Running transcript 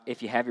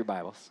If you have your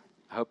Bibles,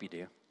 I hope you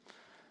do,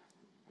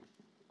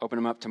 open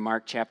them up to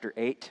Mark chapter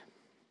 8.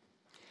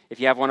 If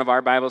you have one of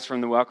our Bibles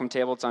from the welcome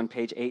table, it's on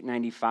page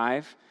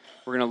 895.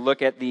 We're going to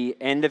look at the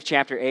end of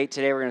chapter 8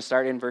 today. We're going to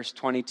start in verse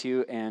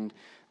 22 and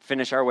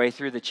finish our way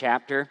through the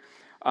chapter.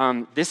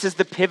 This is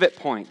the pivot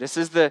point. This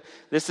is the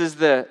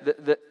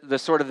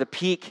sort of the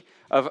peak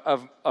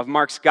of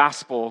Mark's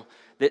gospel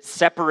that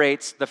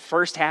separates the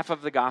first half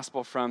of the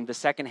gospel from the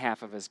second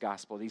half of his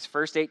gospel. These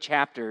first 8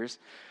 chapters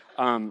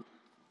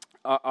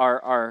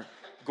are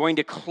going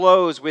to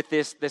close with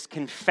this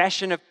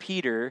confession of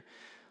Peter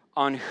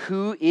on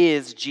who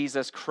is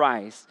Jesus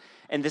Christ.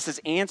 And this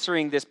is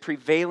answering this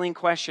prevailing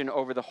question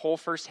over the whole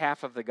first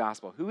half of the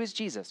gospel. Who is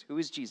Jesus? Who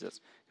is Jesus?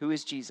 Who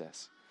is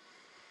Jesus?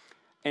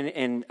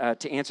 And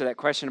to answer that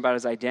question about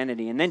his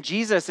identity. And then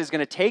Jesus is going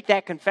to take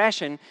that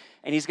confession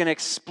and he's going to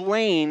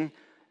explain,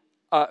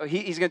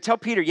 he's going to tell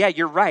Peter, yeah,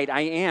 you're right,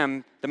 I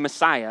am the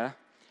Messiah.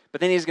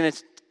 But then he's going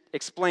to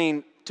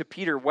explain to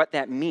Peter what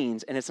that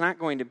means, and it's not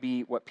going to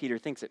be what Peter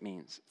thinks it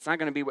means. It's not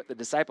going to be what the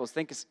disciples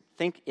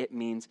think it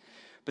means,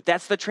 but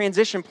that's the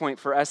transition point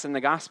for us in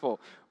the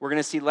gospel. We're going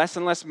to see less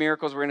and less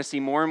miracles. We're going to see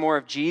more and more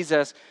of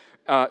Jesus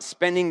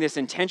spending this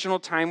intentional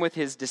time with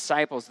his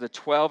disciples, the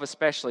 12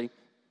 especially,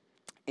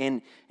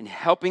 and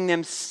helping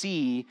them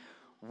see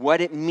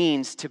what it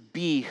means to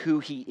be who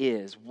he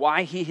is,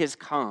 why he has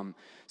come.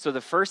 So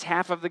the first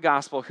half of the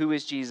gospel, who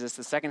is Jesus?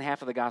 The second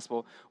half of the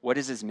gospel, what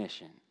is his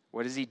mission?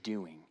 What is he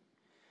doing?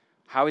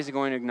 How is he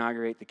going to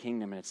inaugurate the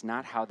kingdom? And it's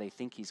not how they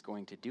think he's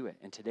going to do it.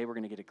 And today we're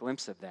going to get a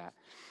glimpse of that.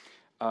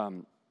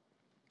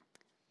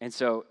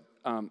 So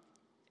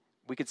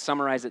we could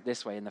summarize it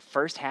this way. In the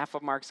first half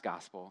of Mark's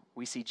gospel,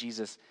 we see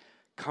Jesus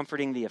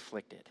comforting the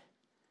afflicted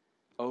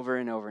over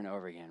and over and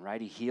over again,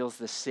 right? He heals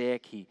the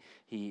sick. He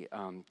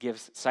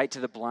gives sight to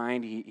the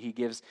blind. He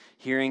gives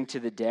hearing to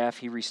the deaf.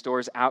 He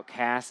restores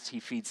outcasts. He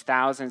feeds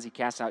thousands. He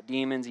casts out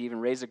demons. He even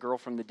raised a girl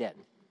from the dead,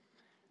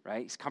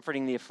 right? He's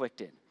comforting the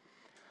afflicted.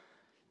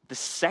 The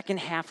second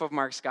half of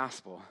Mark's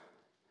gospel,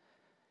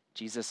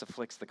 Jesus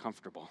afflicts the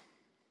comfortable.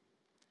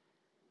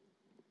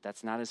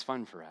 That's not as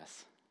fun for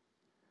us.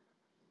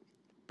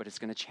 But it's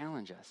going to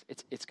challenge us.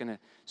 It's going to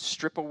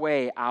strip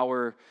away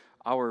our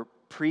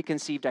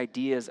preconceived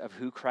ideas of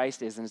who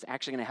Christ is, and it's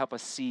actually going to help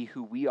us see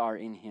who we are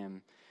in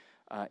him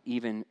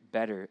even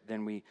better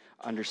than we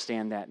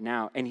understand that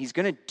now. And he's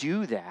going to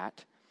do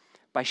that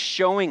by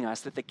showing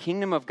us that the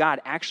kingdom of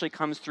God actually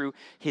comes through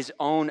his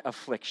own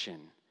affliction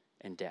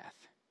and death.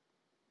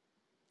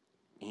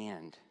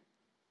 And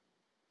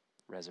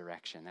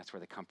resurrection. That's where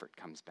the comfort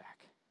comes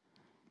back.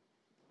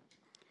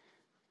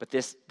 But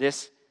this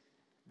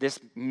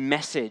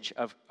message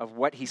of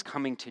what he's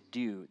coming to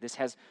do, this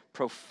has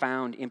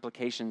profound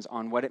implications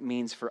on what it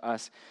means for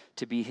us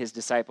to be his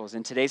disciples.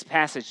 In today's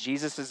passage,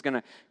 Jesus is going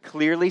to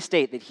clearly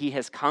state that he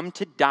has come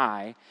to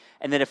die,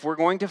 and that if we're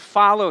going to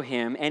follow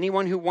him,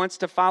 anyone who wants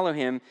to follow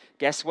him,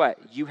 guess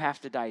what? You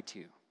have to die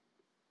too.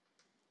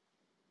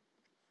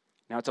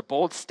 Now, it's a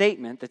bold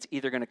statement that's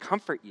either going to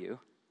comfort you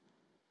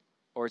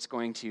or it's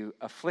going to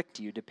afflict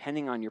you,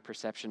 depending on your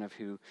perception of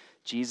who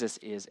Jesus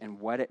is and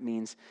what it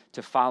means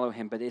to follow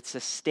him. But it's a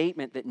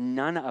statement that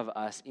none of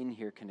us in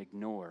here can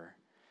ignore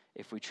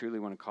if we truly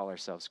want to call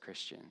ourselves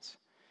Christians.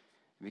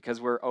 Because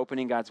we're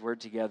opening God's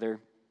word together,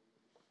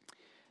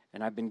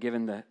 and I've been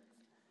given the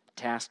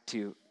task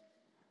to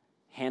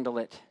handle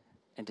it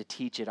and to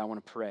teach it, I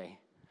want to pray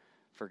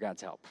for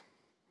God's help.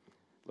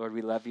 Lord,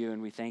 we love you,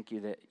 and we thank you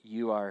that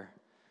you are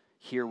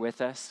here with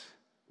us.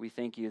 We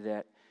thank you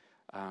that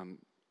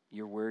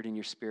your word and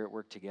your spirit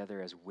work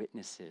together as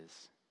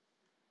witnesses,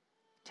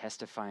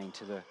 testifying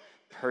to the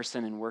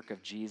person and work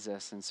of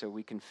Jesus. And so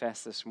we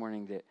confess this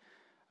morning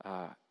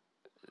that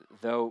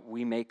though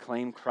we may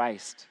claim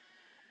Christ,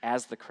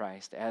 as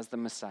the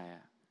Messiah,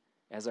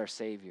 as our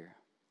Savior,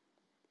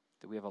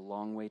 that we have a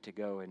long way to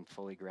go in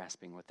fully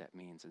grasping what that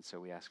means. And so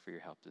we ask for your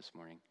help this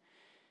morning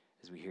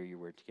as we hear your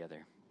word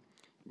together.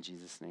 In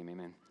Jesus' name,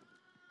 amen.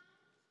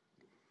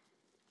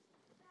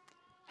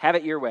 Have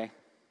it your way.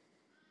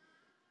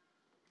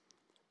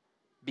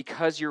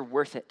 Because you're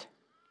worth it.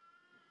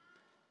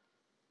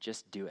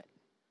 Just do it.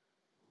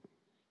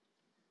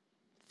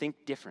 Think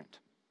different.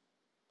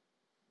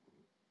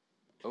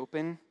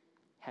 Open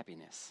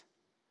happiness.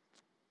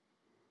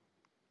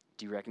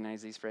 Do you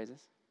recognize these phrases?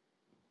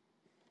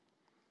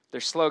 They're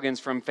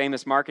slogans from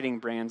famous marketing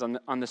brands.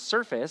 On the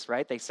surface,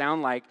 right, they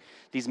sound like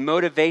these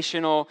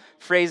motivational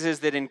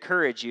phrases that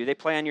encourage you. They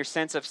play on your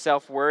sense of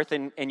self-worth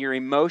and your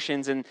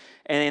emotions, and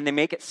they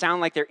make it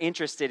sound like they're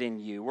interested in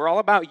you. We're all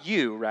about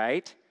you,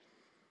 right?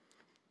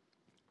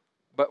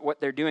 But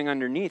what they're doing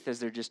underneath is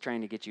they're just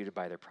trying to get you to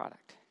buy their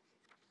product,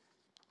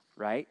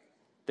 right?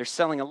 They're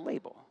selling a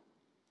label,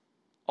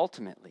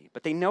 ultimately.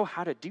 But they know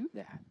how to do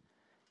that.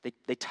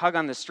 They tug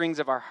on the strings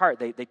of our heart.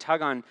 They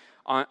tug on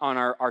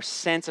our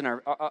sense and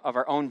of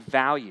our own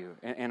value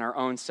and our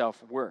own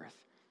self-worth.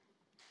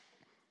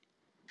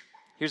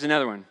 Here's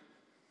another one.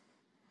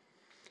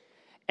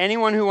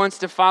 Anyone who wants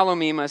to follow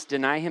me must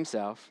deny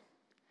himself,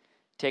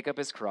 take up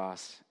his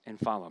cross, and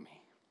follow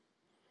me.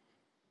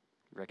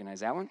 Recognize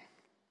that one?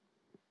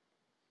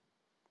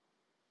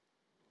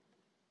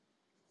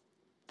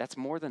 That's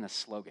more than a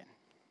slogan.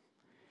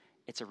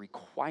 It's a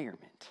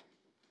requirement.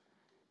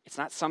 It's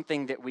not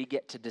something that we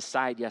get to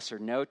decide yes or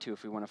no to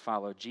if we want to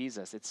follow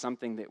Jesus. It's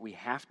something that we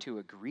have to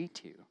agree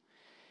to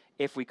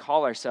if we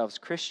call ourselves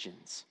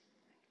Christians.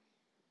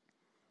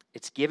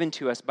 It's given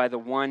to us by the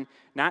one,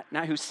 not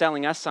who's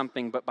selling us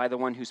something, but by the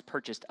one who's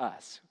purchased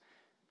us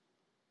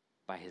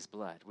by his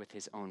blood, with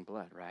his own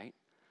blood, right?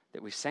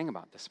 That we sang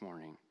about this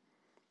morning.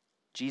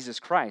 Jesus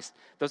Christ.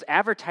 Those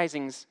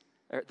advertising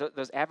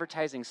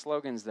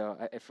slogans,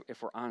 though,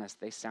 if we're honest,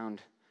 they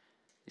sound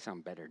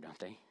better, don't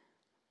they?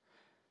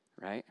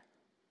 Right?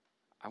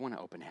 I want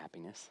to open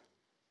happiness.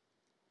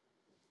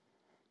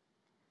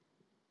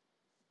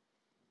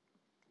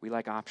 We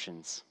like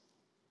options.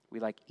 We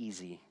like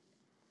easy.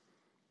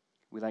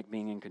 We like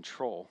being in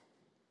control.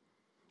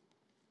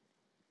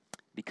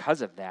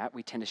 Because of that,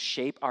 we tend to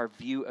shape our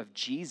view of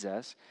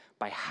Jesus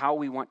by how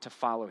we want to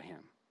follow him.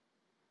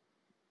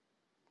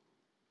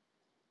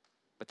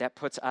 But that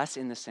puts us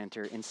in the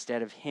center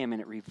instead of him,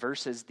 and it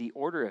reverses the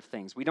order of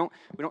things. We don't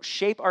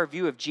shape our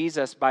view of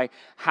Jesus by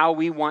how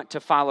we want to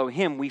follow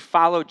him. We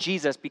follow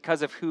Jesus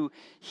because of who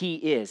he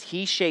is.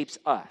 He shapes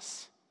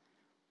us.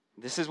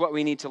 This is what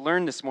we need to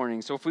learn this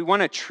morning. So if we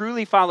want to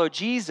truly follow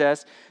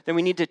Jesus, then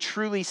we need to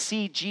truly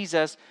see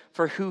Jesus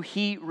for who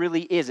he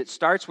really is. It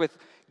starts with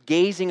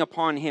gazing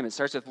upon him. It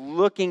starts with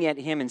looking at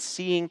him and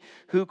seeing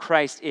who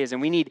Christ is. And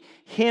we need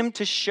him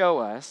to show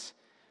us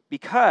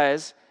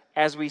because,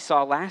 as we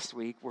saw last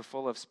week, we're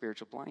full of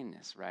spiritual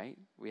blindness, right?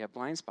 We have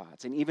blind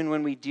spots. And even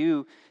when we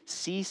do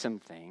see some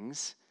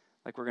things,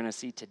 like we're going to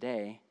see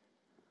today,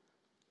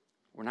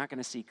 we're not going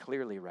to see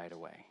clearly right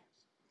away.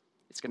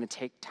 It's going to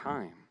take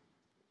time.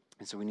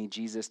 And so we need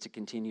Jesus to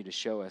continue to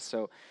show us.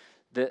 So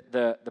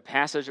the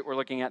passage that we're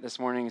looking at this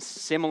morning is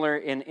similar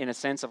in a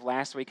sense of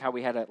last week, how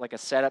we had a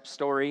setup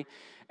story,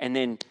 and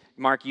then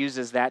Mark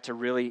uses that to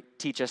really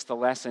teach us the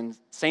lesson.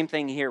 Same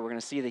thing here. We're going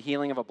to see the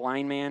healing of a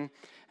blind man,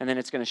 and then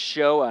it's going to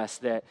show us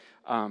that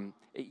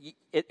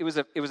it was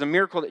a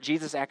miracle that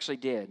Jesus actually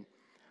did.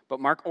 But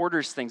Mark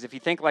orders things. If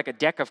you think like a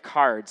deck of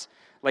cards,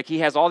 like he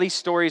has all these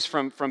stories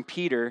from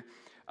Peter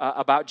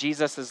about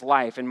Jesus'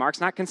 life, and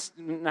Mark's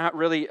not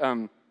really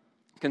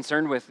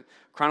concerned with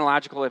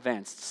chronological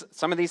events.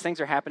 Some of these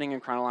things are happening in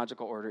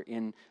chronological order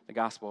in the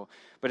gospel,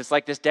 but it's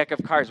like this deck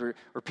of cards where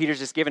Peter's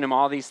just giving him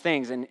all these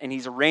things, and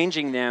he's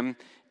arranging them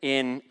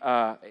in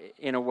a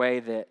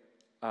way that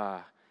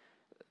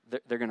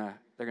they're gonna,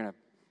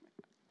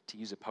 to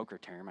use a poker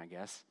term, I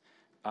guess,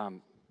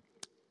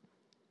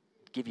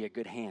 give you a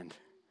good hand.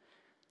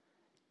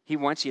 He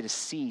wants you to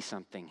see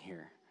something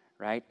here,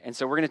 right? And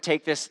so we're going to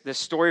take this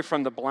story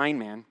from the blind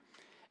man,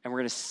 and we're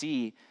going to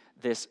see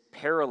this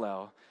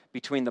parallel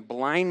between the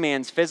blind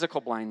man's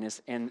physical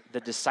blindness and the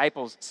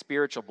disciples'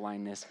 spiritual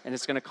blindness, and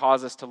it's going to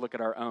cause us to look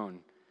at our own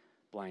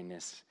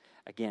blindness.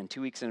 Again, 2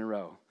 weeks in a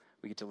row,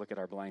 we get to look at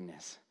our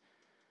blindness.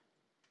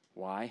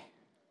 Why?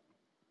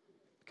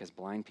 Because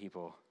blind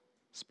people,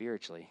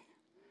 spiritually,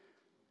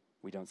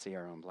 we don't see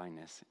our own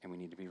blindness, and we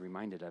need to be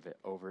reminded of it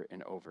over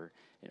and over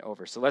and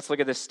over. So let's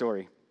look at this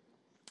story.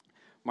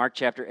 Mark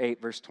chapter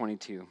 8, verse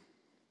 22.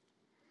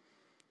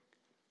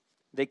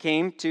 They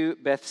came to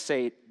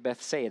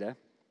Bethsaida.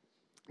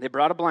 They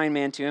brought a blind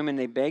man to him, and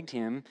they begged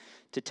him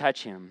to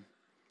touch him.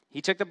 He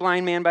took the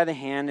blind man by the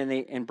hand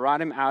and brought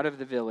him out of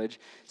the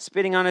village.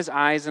 Spitting on his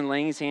eyes and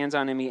laying his hands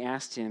on him, he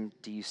asked him,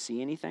 "Do you see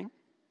anything?"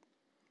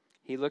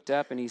 He looked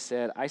up and he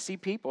said, "I see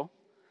people.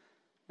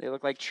 They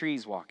look like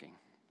trees walking."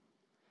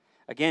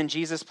 Again,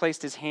 Jesus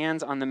placed his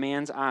hands on the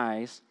man's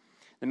eyes.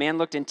 The man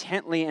looked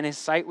intently, and his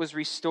sight was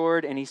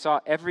restored, and he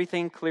saw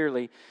everything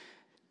clearly.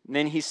 And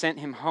then he sent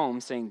him home,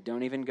 saying,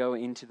 "Don't even go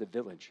into the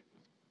village."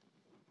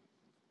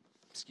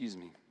 Excuse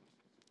me.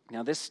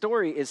 Now, this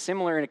story is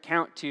similar in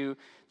account to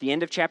the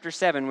end of chapter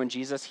 7 when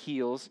Jesus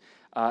heals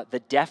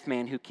the deaf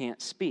man who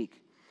can't speak.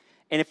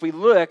 And if we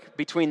look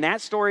between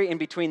that story and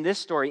between this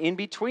story, in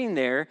between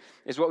there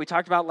is what we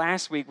talked about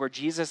last week, where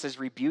Jesus is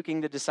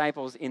rebuking the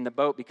disciples in the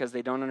boat because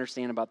they don't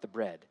understand about the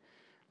bread,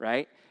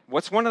 right?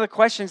 What's one of the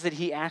questions that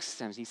he asks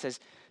them? He says,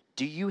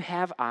 "Do you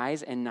have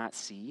eyes and not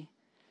see?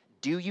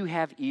 Do you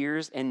have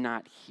ears and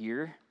not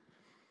hear?"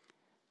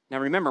 Now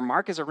remember,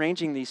 Mark is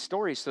arranging these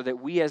stories so that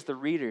we as the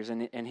readers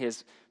and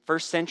his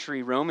first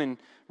century Roman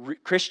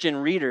Christian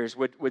readers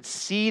would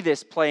see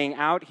this playing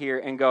out here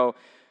and go,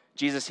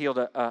 Jesus healed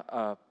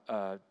a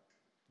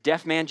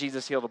deaf man,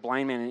 Jesus healed a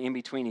blind man, and in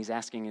between he's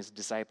asking his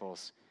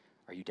disciples,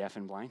 "Are you deaf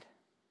and blind?"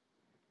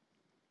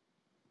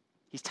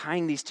 He's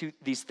tying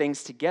these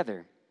things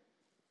together.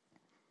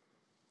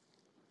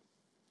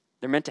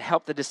 They're meant to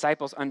help the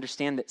disciples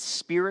understand that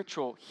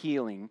spiritual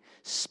healing,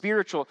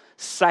 spiritual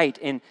sight,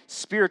 and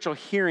spiritual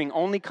hearing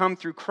only come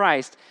through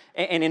Christ.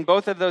 And in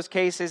both of those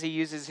cases, he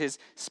uses his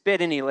spit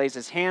and he lays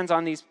his hands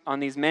on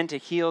these men to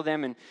heal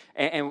them.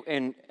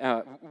 And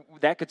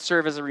that could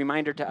serve as a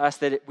reminder to us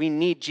that we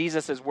need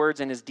Jesus' words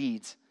and his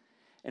deeds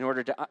in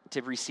order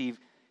to receive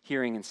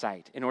hearing and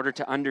sight, in order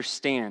to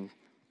understand,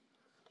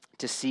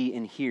 to see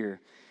and hear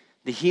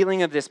The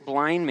healing of this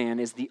blind man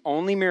is the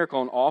only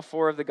miracle in all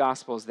 4 of the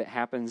Gospels that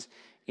happens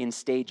in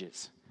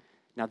stages.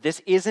 Now,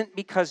 this isn't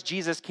because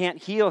Jesus can't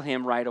heal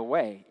him right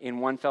away in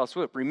one fell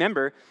swoop.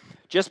 Remember,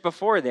 just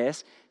before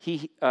this,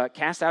 he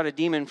cast out a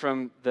demon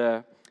from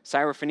the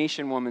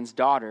Syrophoenician woman's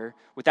daughter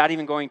without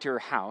even going to her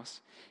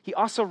house. He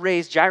also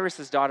raised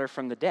Jairus' daughter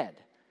from the dead.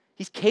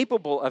 He's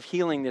capable of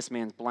healing this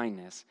man's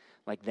blindness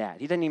like that.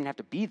 He doesn't even have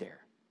to be there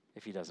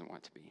if he doesn't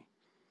want to be.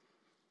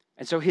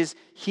 And so his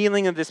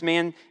healing of this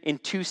man in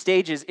 2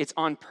 stages, it's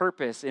on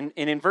purpose. And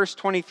in verse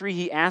 23,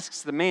 he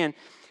asks the man,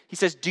 he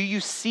says, do you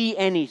see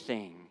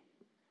anything?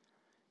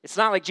 It's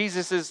not like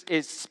Jesus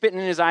is spitting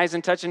in his eyes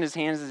and touching his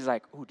hands and he's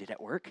like, oh, did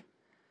that work?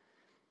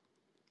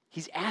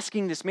 He's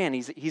asking this man,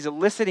 he's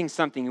eliciting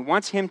something. He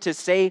wants him to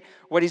say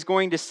what he's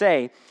going to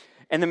say.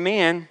 And the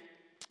man,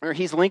 or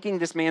he's linking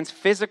this man's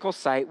physical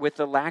sight with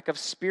the lack of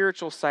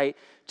spiritual sight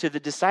to the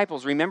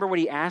disciples. Remember what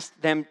he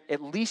asked them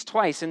at least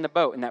twice in the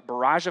boat in that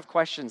barrage of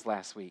questions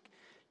last week.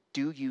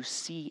 Do you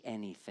see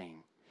anything?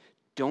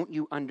 Don't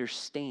you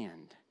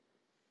understand?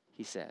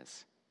 He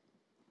says.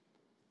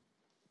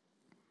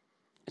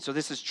 And so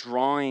this is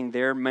drawing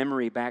their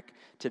memory back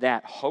to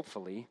that,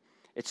 hopefully.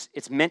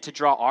 It's meant to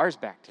draw ours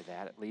back to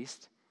that, at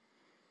least.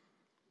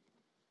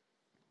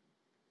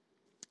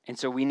 And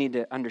so we need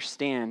to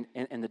understand,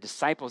 and the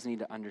disciples need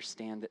to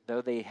understand that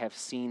though they have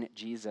seen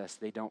Jesus,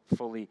 they don't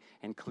fully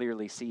and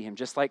clearly see him.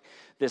 Just like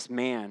this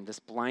man, this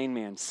blind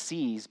man,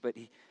 sees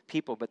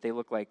people, but they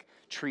look like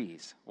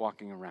trees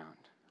walking around,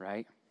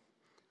 right?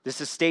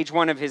 This is stage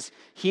 1 of his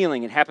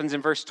healing. It happens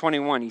in verse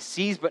 21. He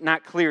sees, but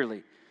not clearly.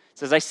 It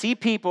says, I see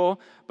people,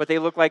 but they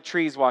look like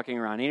trees walking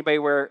around. Anybody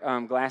wear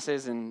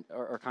glasses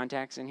or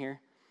contacts in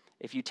here?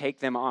 If you take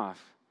them off,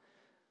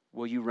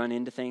 will you run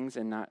into things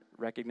and not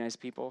recognize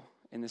people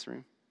in this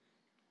room?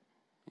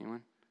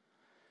 Anyone?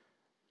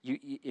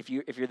 If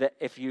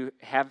you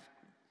have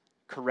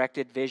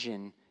corrected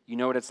vision, you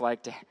know what it's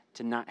like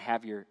to not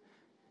have your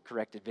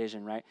corrected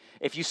vision, right?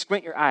 If you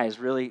squint your eyes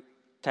really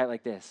tight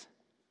like this,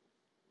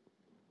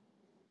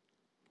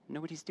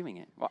 nobody's doing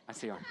it. Well, I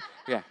see one.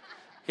 Yeah.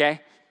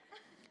 Okay.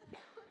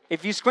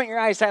 If you squint your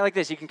eyes tight like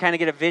this, you can kind of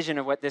get a vision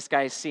of what this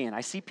guy is seeing.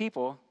 I see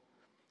people,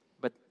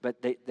 but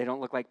they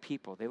don't look like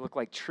people. They look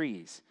like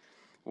trees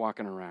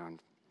walking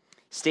around.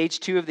 Stage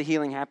 2 of the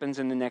healing happens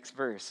in the next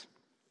verse.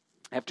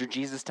 After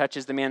Jesus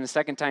touches the man the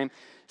second time,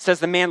 it says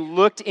the man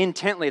looked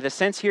intently. The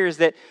sense here is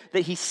that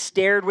he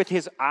stared with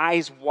his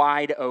eyes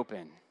wide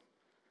open.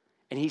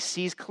 And he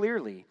sees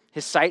clearly.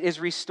 His sight is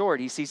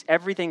restored. He sees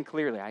everything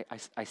clearly.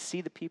 I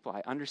see the people.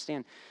 I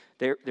understand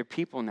they're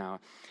people now.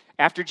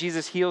 After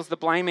Jesus heals the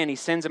blind man, he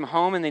sends him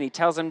home, and then he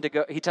tells him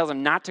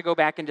not to go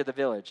back into the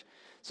village.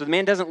 So the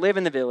man doesn't live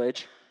in the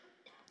village.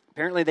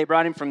 Apparently they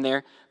brought him from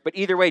there. But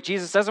either way,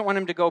 Jesus doesn't want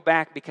him to go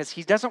back because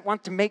he doesn't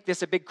want to make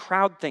this a big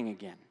crowd thing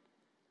again,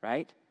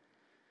 right?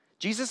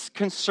 Jesus'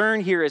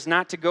 concern here is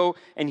not to go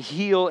and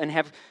heal and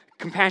have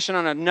compassion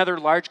on another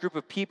large group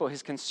of people.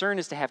 His concern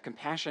is to have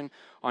compassion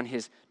on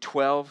his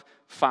 12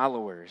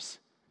 followers,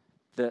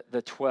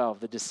 the 12,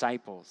 the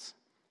disciples.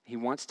 He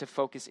wants to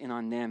focus in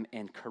on them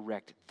and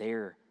correct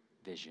their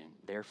vision,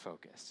 their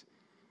focus.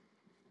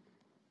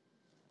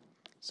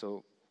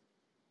 So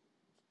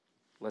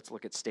let's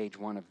look at stage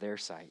 1 of their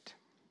sight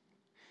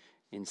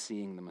in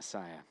seeing the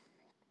Messiah.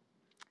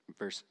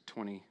 Verse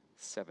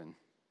 27.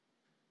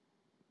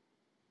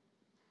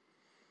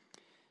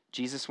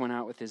 Jesus went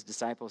out with his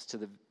disciples to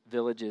the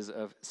villages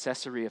of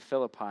Caesarea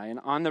Philippi, and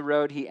on the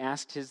road he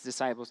asked his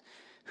disciples,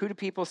 "Who do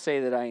people say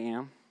that I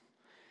am?"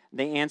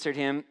 They answered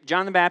him,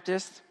 "John the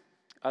Baptist,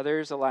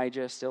 others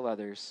Elijah, still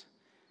others,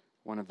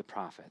 one of the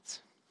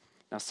prophets."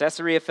 Now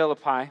Caesarea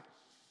Philippi,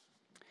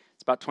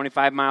 it's about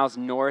 25 miles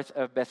north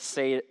of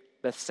Bethsaida.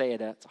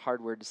 It's a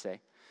hard word to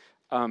say.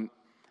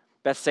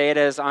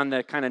 Bethsaida is on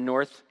the kind of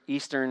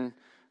northeastern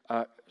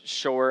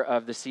shore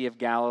of the Sea of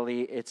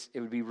Galilee. It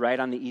would be right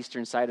on the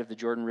eastern side of the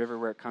Jordan River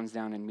where it comes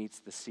down and meets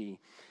the sea.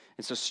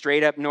 And so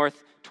straight up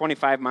north,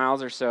 25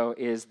 miles or so,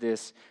 is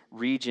this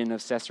region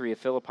of Caesarea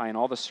Philippi and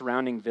all the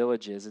surrounding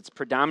villages. It's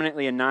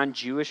predominantly a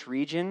non-Jewish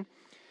region.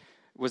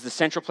 It was the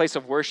central place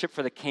of worship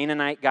for the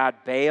Canaanite god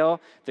Baal,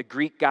 the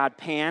Greek god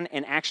Pan,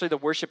 and actually the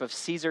worship of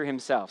Caesar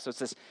himself. So it's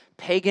this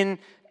pagan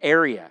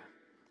area.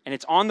 And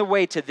it's on the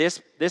way to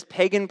this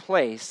pagan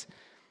place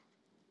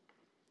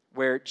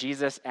where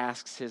Jesus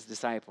asks his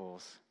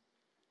disciples,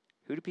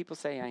 "Who do people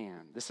say I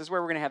am?" This is where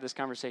we're going to have this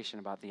conversation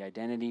about the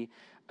identity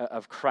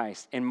of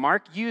Christ. And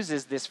Mark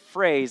uses this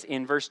phrase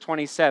in verse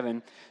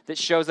 27 that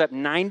shows up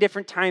 9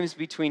 different times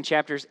between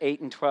chapters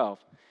 8 and 12.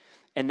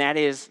 And that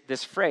is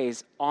this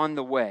phrase, "on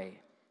the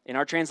way." In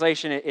our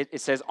translation, it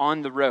says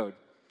 "on the road."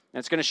 Now,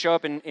 it's going to show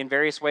up in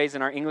various ways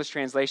in our English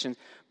translations,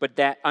 but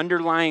that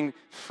underlying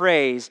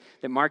phrase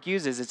that Mark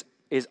uses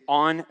is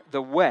 "on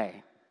the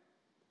way."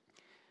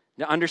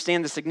 To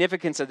understand the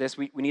significance of this,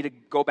 we need to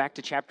go back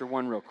to chapter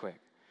 1 real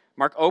quick.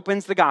 Mark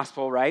opens the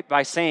gospel, right,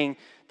 by saying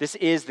this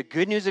is the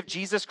good news of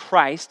Jesus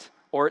Christ,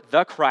 or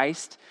the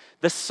Christ,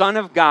 the Son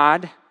of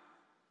God.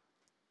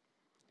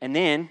 And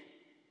then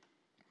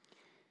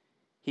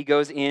he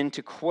goes in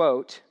to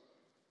quote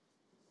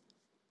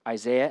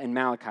Isaiah and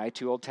Malachi,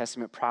 two Old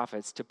Testament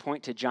prophets, to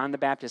point to John the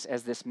Baptist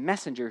as this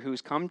messenger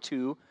who's come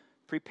to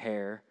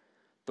prepare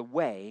the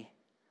way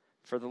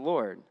for the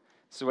Lord.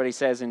 So what he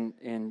says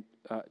in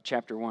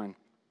chapter 1.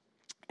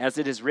 As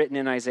it is written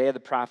in Isaiah the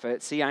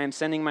prophet, "See, I am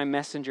sending my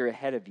messenger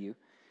ahead of you.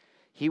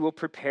 He will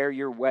prepare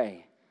your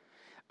way.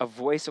 A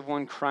voice of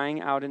one crying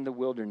out in the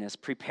wilderness,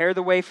 prepare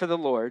the way for the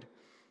Lord,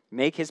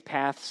 make his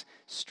paths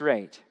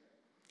straight."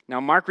 Now,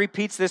 Mark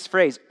repeats this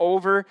phrase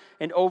over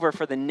and over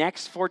for the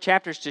next 4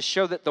 chapters to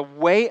show that the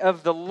way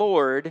of the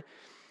Lord,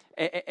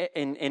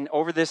 and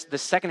over the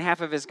second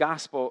half of his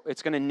gospel,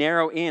 it's going to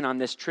narrow in on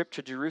this trip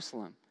to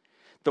Jerusalem.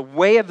 The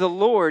way of the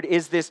Lord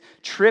is this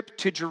trip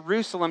to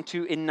Jerusalem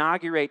to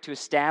inaugurate, to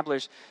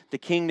establish the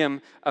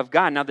kingdom of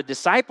God. Now, the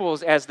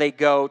disciples, as they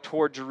go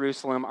toward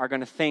Jerusalem, are going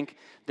to think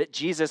that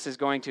Jesus is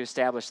going to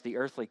establish the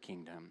earthly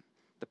kingdom,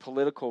 the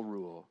political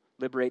rule,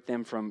 liberate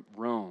them from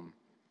Rome.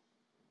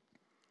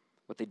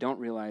 What they don't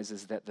realize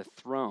is that the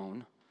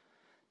throne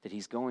that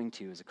he's going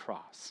to is a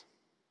cross.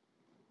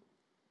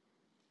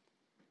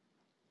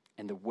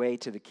 And the way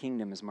to the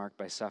kingdom is marked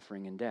by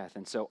suffering and death.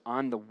 And so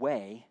on the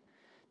way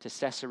to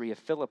Caesarea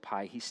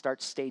Philippi, he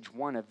starts stage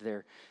 1 of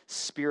their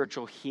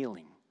spiritual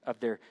healing, of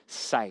their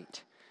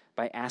sight,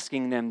 by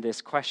asking them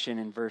this question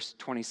in verse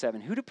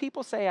 27. Who do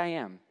people say I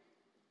am?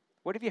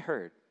 What have you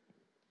heard?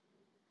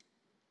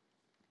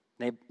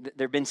 There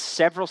have been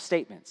several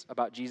statements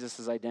about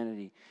Jesus'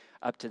 identity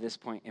up to this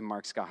point in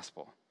Mark's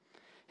gospel.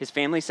 His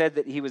family said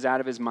that he was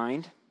out of his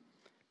mind.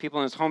 People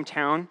in his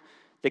hometown,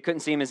 they couldn't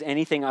see him as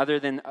anything other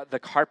than the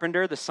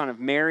carpenter, the son of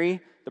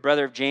Mary, the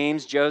brother of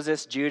James,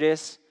 Joseph,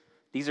 Judas.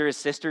 These are his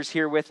sisters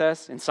here with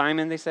us. And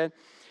Simon, they said.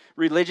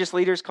 Religious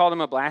leaders called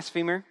him a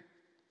blasphemer.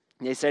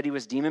 They said he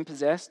was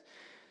demon-possessed.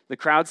 The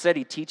crowd said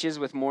he teaches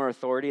with more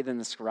authority than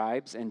the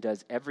scribes and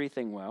does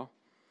everything well.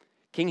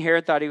 King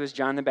Herod thought he was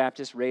John the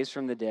Baptist raised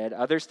from the dead.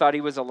 Others thought he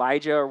was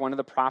Elijah or one of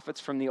the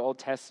prophets from the Old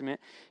Testament.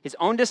 His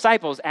own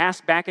disciples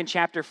asked back in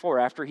chapter 4,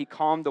 after he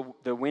calmed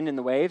the wind and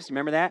the waves,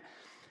 remember that?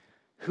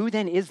 Who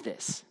then is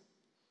this?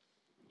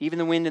 Even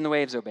the wind and the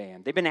waves obey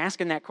him. They've been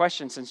asking that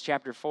question since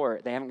chapter 4.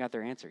 They haven't got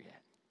their answer yet.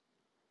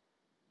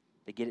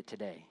 They get it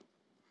today.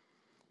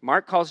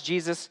 Mark calls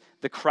Jesus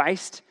the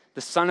Christ,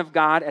 the Son of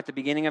God, at the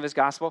beginning of his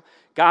gospel.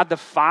 God the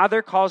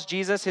Father calls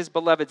Jesus his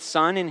beloved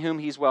Son, in whom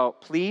he's well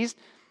pleased.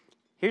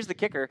 Here's the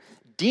kicker.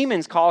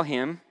 Demons call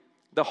him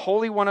the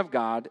Holy One of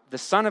God, the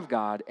Son of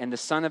God, and the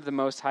Son of the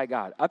Most High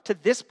God. Up to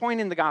this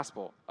point in the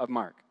Gospel of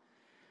Mark,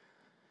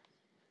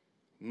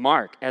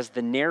 as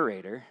the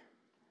narrator,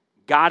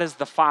 God as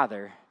the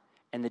Father,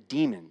 and the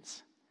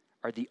demons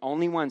are the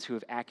only ones who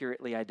have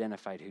accurately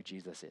identified who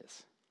Jesus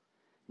is.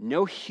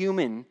 No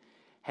human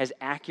has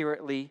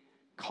accurately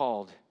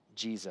called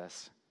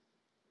Jesus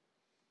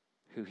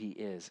who he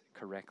is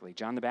correctly.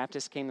 John the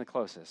Baptist came the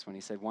closest when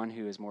he said, "One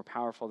who is more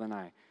powerful than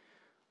I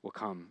will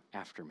come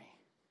after me."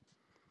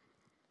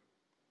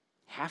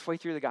 Halfway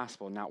through the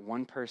gospel, not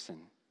one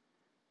person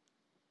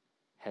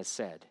has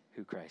said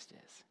who Christ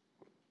is.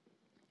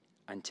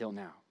 Until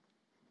now.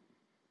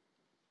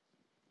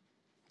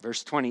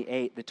 Verse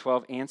 28, the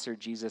 12 answered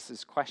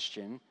Jesus'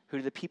 question, "Who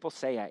do the people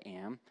say I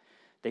am?"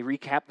 They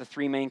recap the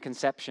 3 main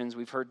conceptions.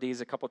 We've heard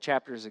these a couple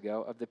chapters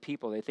ago of the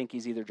people. They think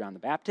he's either John the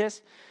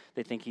Baptist,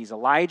 they think he's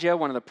Elijah,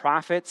 one of the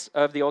prophets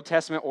of the Old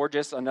Testament, or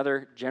just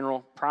another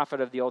general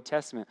prophet of the Old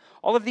Testament.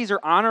 All of these are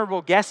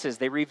honorable guesses.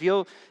 They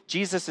reveal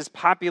Jesus'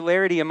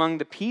 popularity among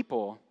the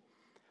people,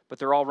 but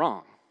they're all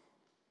wrong.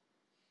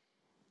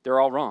 They're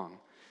all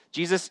wrong.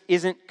 Jesus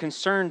isn't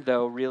concerned,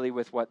 though, really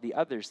with what the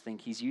others think.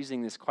 He's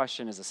using this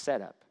question as a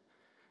setup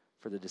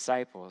for the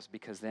disciples,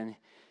 because then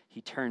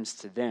he turns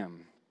to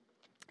them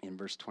in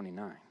verse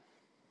 29.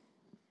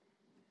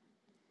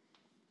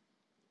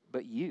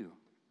 "But you,"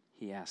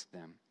 he asked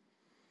them,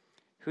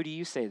 "who do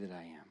you say that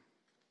I am?"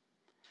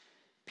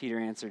 Peter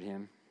answered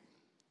him,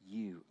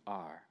 "You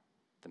are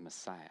the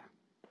Messiah."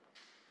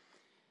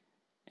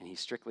 And he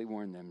strictly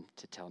warned them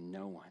to tell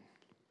no one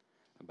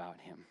about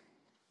him.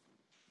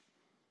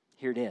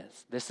 Here it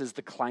is. This is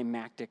the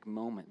climactic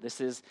moment.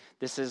 This is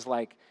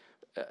like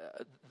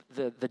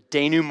the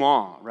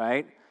denouement,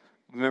 right?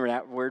 Remember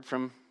that word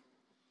from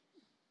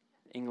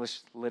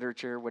English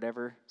literature,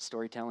 whatever,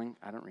 storytelling?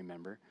 I don't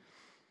remember.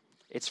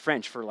 It's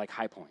French for like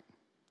high point,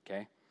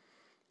 okay?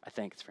 I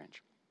think it's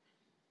French.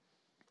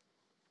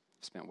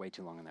 I've spent way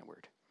too long on that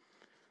word.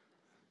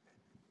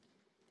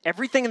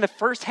 Everything in the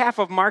first half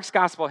of Mark's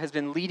gospel has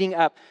been leading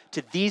up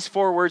to these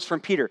 4 words from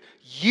Peter.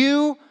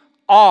 You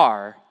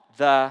are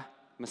the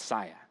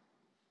Messiah.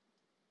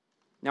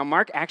 Now,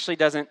 Mark actually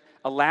doesn't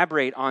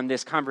elaborate on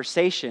this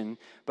conversation,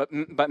 but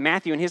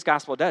Matthew in his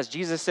gospel does.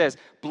 Jesus says,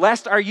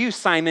 "Blessed are you,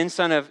 Simon,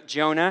 son of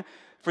Jonah,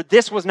 for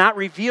this was not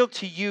revealed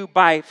to you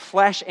by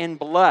flesh and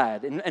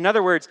blood." In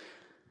other words,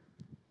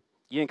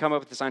 you didn't come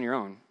up with this on your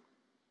own.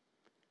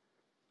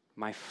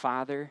 My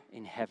Father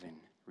in heaven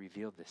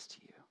revealed this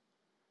to you.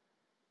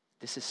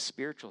 This is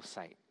spiritual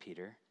sight,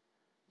 Peter.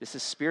 This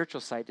is spiritual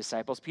sight,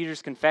 disciples.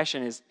 Peter's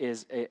confession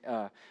is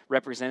a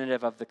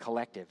representative of the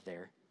collective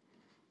there.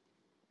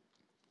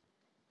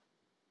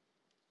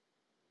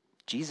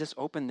 Jesus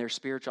opened their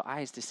spiritual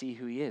eyes to see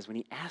who he is. When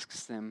he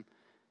asks them,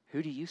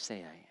 who do you say I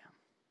am?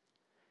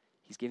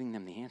 He's giving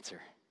them the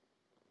answer.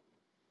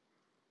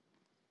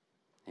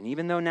 And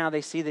even though now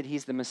they see that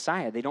he's the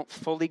Messiah, they don't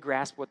fully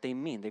grasp what they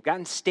mean. They've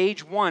gotten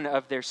stage one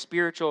of their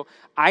spiritual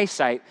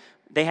eyesight.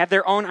 They have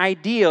their own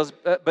ideals,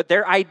 but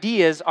their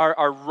ideas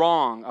are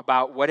wrong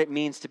about what it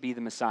means to be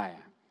the Messiah.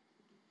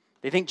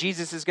 They think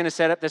Jesus is going to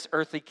set up this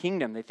earthly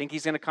kingdom. They think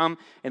he's going to come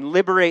and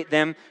liberate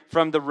them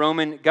from the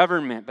Roman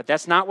government. But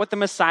that's not what the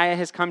Messiah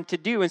has come to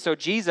do. And so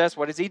Jesus,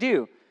 what does he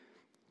do?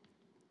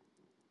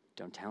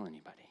 Don't tell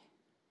anybody.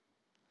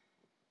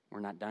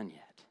 We're not done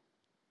yet.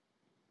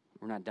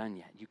 We're not done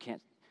yet. You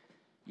can't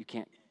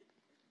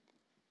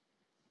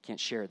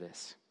share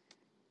this.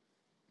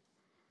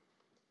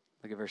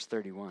 Look at verse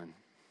 31. It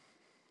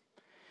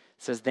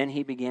says, then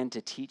he began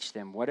to teach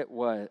them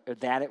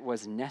that it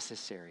was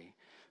necessary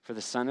for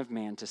the Son of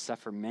Man to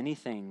suffer many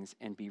things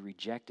and be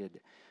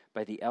rejected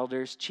by the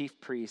elders, chief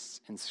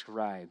priests, and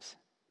scribes,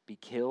 be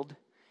killed,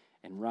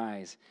 and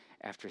rise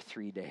after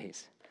 3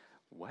 days.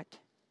 What?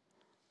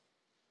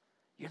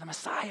 You're the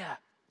Messiah.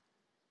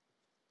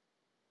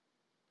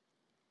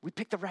 We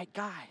picked the right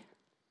guy.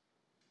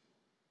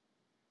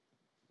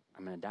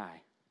 I'm going to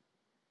die.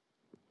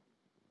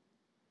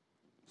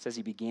 It says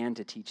he began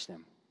to teach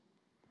them.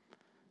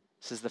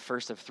 This is the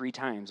first of 3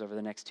 times over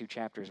the next 2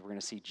 chapters we're going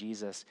to see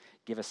Jesus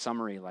give a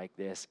summary like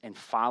this and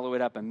follow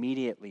it up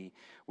immediately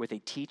with a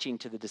teaching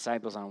to the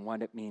disciples on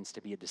what it means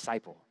to be a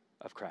disciple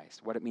of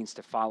Christ, what it means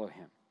to follow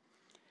him.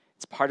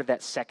 It's part of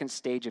that second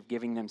stage of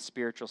giving them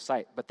spiritual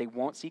sight, but they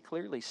won't see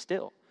clearly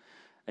still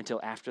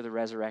until after the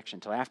resurrection,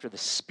 until after the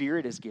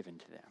Spirit is given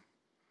to them.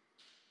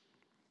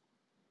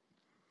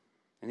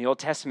 In the Old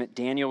Testament,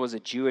 Daniel was a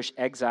Jewish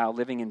exile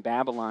living in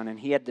Babylon, and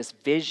he had this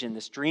vision,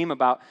 this dream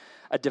about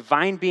a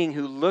divine being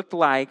who looked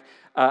like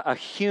a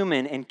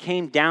human and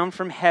came down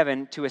from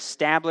heaven to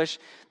establish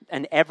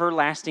an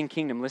everlasting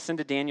kingdom. Listen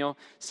to Daniel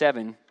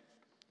 7,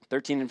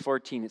 13 and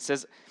 14. It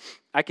says,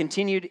 I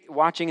continued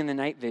watching in the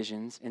night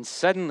visions, and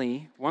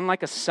suddenly one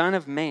like a son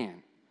of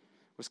man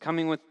was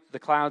coming with the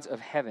clouds of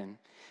heaven.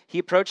 He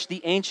approached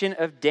the Ancient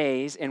of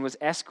Days and was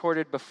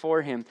escorted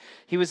before him.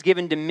 He was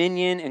given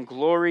dominion and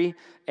glory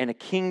and a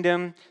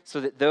kingdom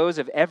so that those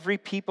of every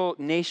people,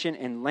 nation,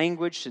 and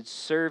language should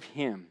serve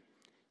him.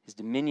 His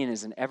dominion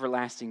is an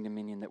everlasting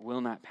dominion that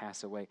will not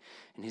pass away,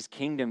 and his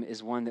kingdom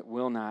is one that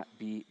will not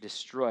be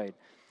destroyed.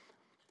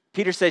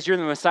 Peter says, you're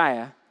the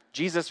Messiah.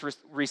 Jesus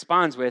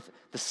responds with,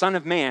 the Son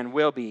of Man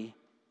will be.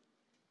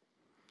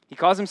 He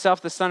calls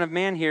himself the Son of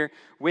Man here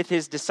with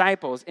his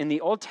disciples. In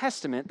the Old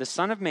Testament, the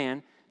Son of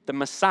Man, the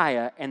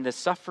Messiah, and the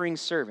suffering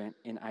servant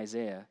in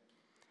Isaiah,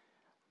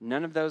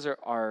 none of those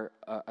are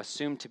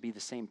assumed to be the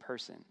same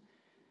person.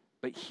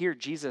 But here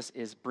Jesus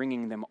is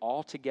bringing them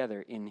all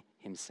together in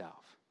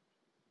himself.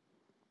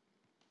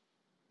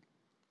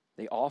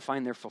 They all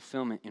find their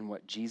fulfillment in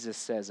what Jesus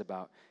says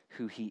about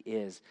who he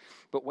is.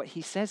 But what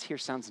he says here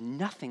sounds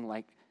nothing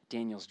like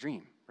Daniel's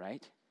dream,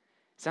 right?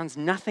 It sounds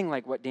nothing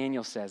like what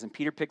Daniel says, and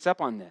Peter picks up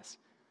on this.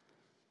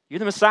 You're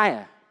the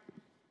Messiah.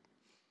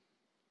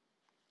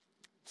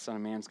 The Son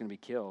of Man's going to be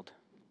killed.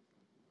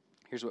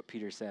 Here's what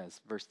Peter says,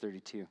 verse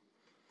 32.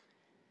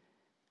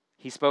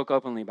 He spoke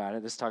openly about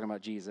it. This is talking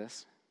about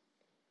Jesus.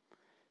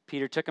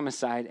 Peter took him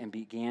aside and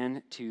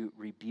began to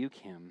rebuke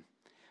him.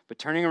 But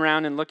turning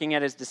around and looking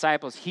at his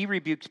disciples, he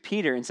rebuked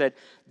Peter and said,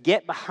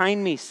 get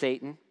behind me,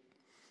 Satan.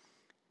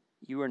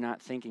 You are not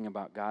thinking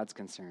about God's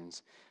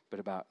concerns, but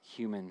about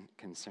human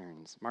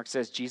concerns. Mark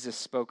says Jesus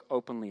spoke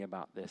openly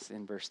about this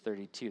in verse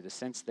 32. The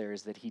sense there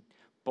is that he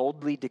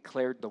boldly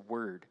declared the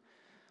word.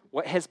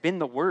 What has been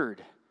the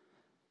word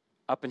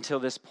up until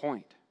this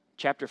point?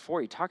 Chapter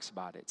 4, he talks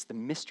about it. It's the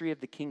mystery of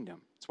the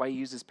kingdom. That's why he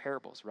uses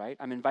parables, right?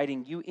 I'm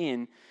inviting you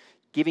in,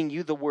 giving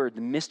you the word,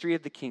 the mystery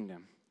of the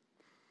kingdom,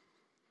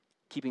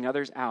 keeping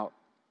others out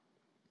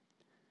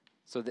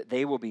so that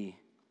they will be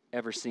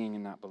ever seeing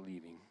and not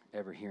believing,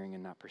 ever hearing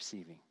and not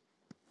perceiving.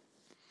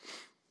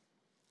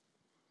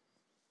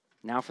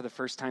 Now for the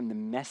first time, the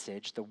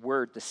message, the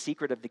word, the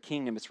secret of the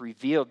kingdom is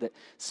revealed that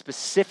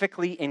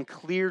specifically and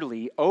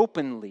clearly,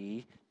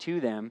 openly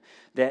to them,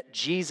 that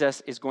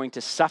Jesus is going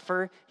to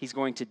suffer, he's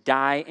going to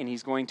die, and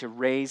he's going to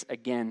raise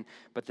again.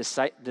 But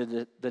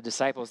the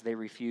disciples, they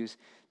refuse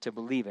to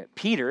believe it.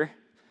 Peter,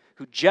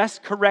 who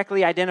just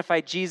correctly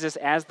identified Jesus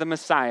as the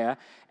Messiah,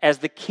 as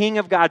the king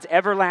of God's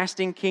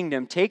everlasting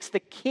kingdom, takes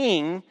the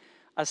king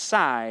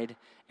aside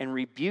and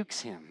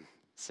rebukes him,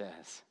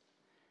 says.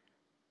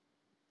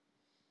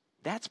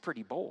 That's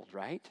pretty bold,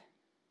 right?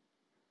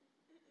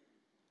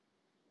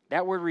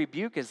 That word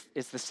rebuke is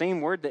the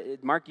same word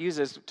that Mark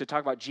uses to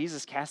talk about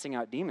Jesus casting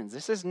out demons.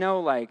 This is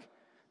no like,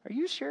 are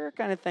you sure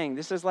kind of thing.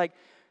 This is like,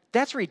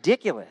 that's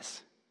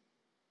ridiculous.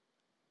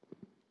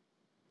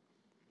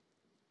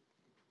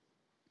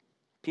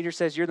 Peter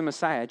says, you're the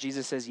Messiah.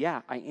 Jesus says,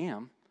 yeah, I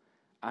am.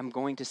 I'm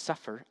going to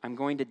suffer. I'm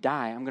going to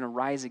die. I'm going to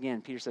rise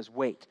again. Peter says,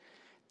 wait,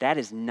 that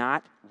is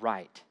not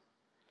right.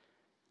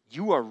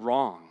 You are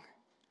wrong.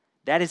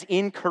 That is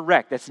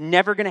incorrect. That's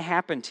never going to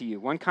happen to you.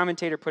 One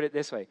commentator put it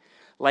this way.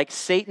 Like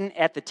Satan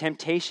at the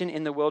temptation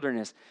in the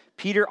wilderness,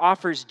 Peter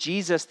offers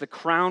Jesus the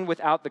crown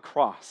without the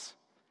cross.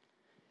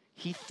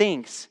 He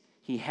thinks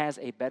he has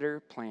a better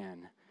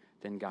plan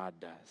than God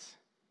does.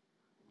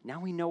 Now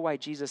we know why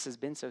Jesus has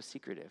been so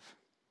secretive.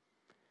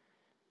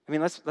 I mean,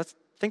 let's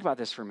think about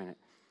this for a minute.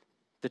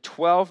 The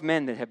 12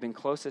 men that have been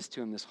closest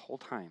to him this whole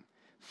time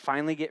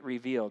finally get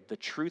revealed the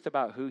truth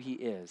about who he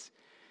is,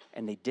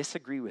 and they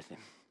disagree with him.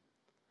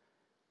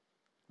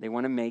 They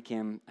want to make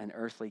him an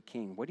earthly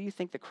king. What do you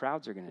think the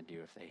crowds are going to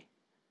do if they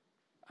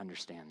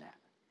understand that?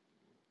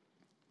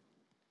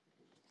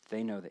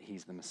 They know that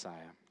he's the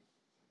Messiah.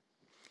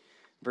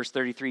 Verse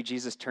 33,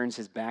 Jesus turns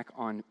his back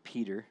on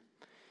Peter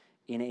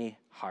in a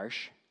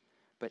harsh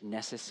but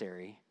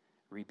necessary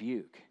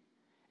rebuke.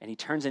 And he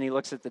turns and he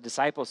looks at the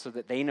disciples so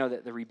that they know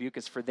that the rebuke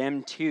is for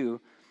them too,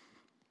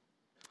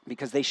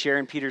 because they share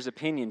in Peter's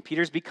opinion.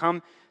 Peter's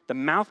become the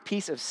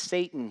mouthpiece of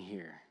Satan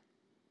here.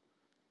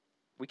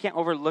 We can't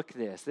overlook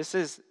this. This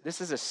is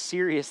a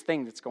serious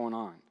thing that's going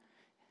on.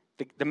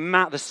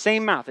 The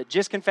same mouth that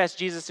just confessed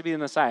Jesus to be the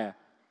Messiah,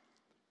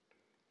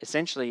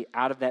 essentially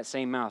out of that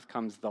same mouth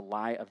comes the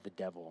lie of the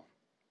devil.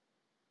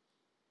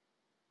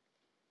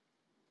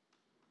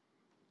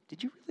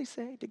 Did you really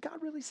say? Did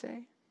God really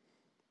say?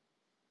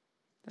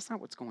 That's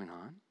not what's going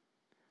on.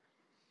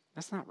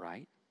 That's not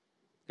right.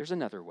 There's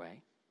another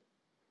way.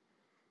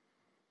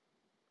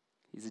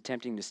 He's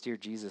attempting to steer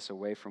Jesus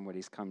away from what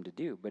he's come to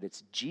do, but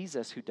it's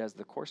Jesus who does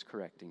the course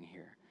correcting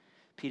here.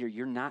 Peter,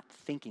 you're not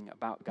thinking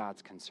about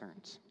God's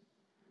concerns.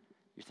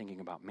 You're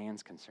thinking about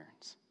man's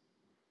concerns.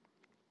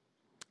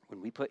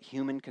 When we put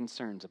human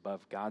concerns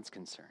above God's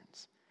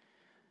concerns,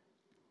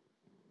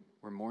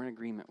 we're more in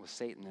agreement with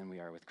Satan than we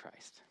are with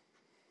Christ.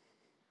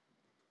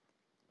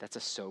 That's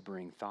a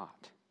sobering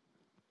thought.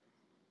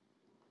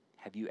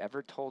 Have you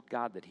ever told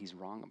God that he's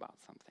wrong about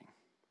something?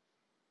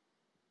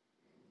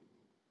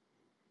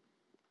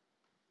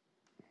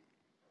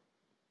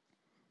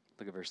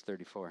 Look at verse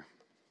 34.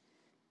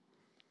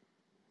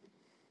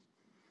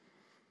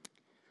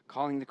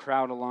 Calling the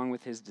crowd along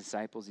with his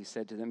disciples, he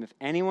said to them, if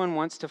anyone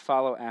wants to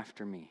follow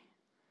after me,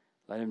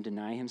 let him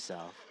deny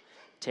himself,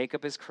 take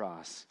up his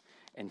cross,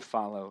 and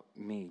follow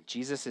me.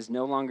 Jesus is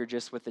no longer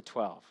just with the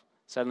 12.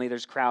 Suddenly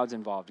there's crowds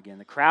involved again.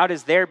 The crowd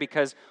is there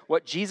because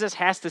what Jesus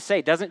has to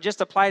say doesn't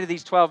just apply to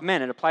these 12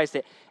 men. It applies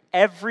to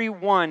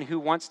everyone who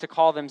wants to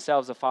call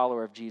themselves a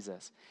follower of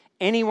Jesus.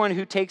 Anyone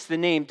who takes the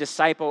name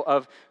disciple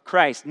of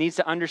Christ needs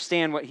to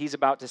understand what he's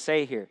about to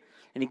say here.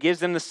 And he gives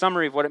them the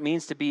summary of what it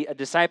means to be a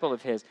disciple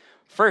of his.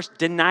 First,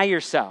 deny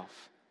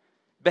yourself.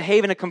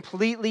 Behave in a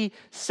completely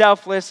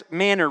selfless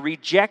manner.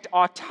 Reject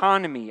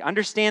autonomy.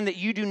 Understand that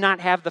you do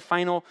not have the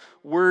final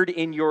word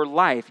in your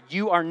life.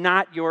 You are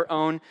not your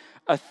own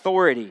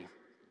authority.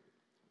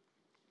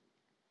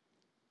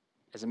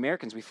 As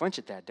Americans, we flinch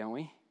at that, don't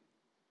we?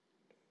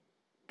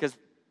 Because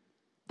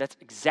that's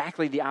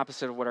exactly the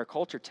opposite of what our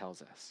culture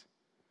tells us.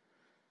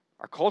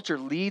 Our culture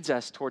leads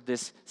us toward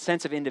this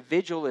sense of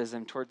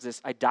individualism, towards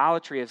this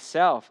idolatry of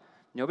self.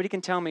 Nobody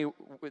can tell me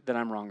that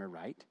I'm wrong or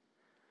right.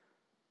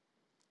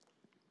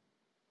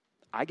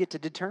 I get to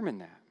determine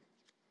that.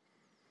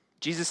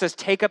 Jesus says,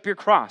 take up your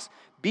cross.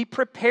 Be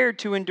prepared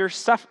to endure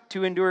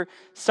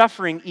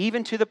suffering,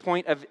 even to the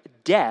point of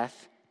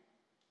death,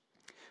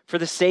 for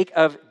the sake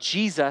of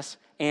Jesus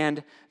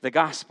and the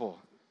gospel.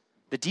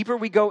 The deeper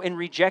we go in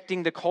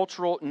rejecting the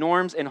cultural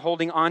norms and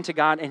holding on to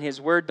God and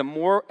his word, the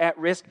more at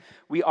risk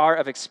we are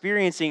of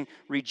experiencing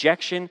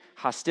rejection,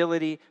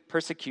 hostility,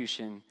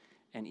 persecution,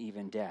 and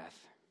even death.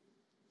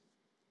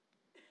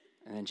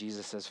 And then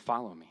Jesus says,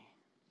 follow me.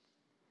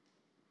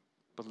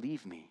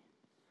 Believe me.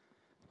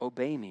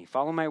 Obey me.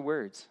 Follow my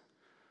words.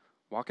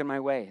 Walk in my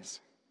ways.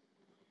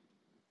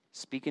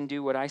 Speak and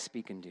do what I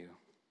speak and do.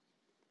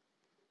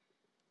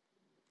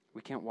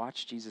 We can't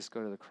watch Jesus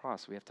go to the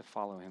cross. We have to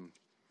follow him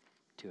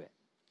to it.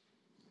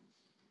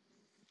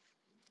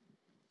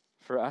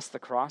 For us, the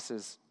cross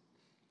is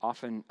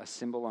often a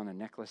symbol on a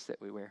necklace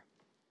that we wear.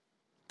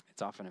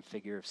 It's often a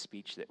figure of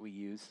speech that we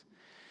use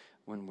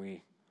when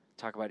we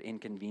talk about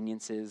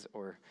inconveniences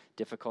or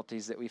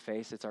difficulties that we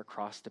face. It's our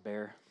cross to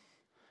bear,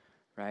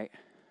 right?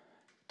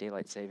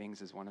 Daylight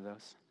savings is one of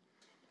those.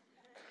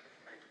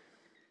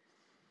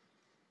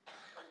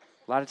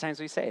 A lot of times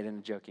we say it in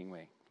a joking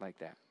way like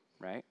that,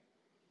 right?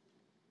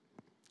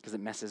 Because it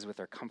messes with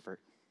our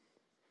comfort.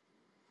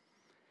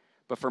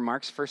 But for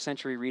Mark's first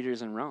century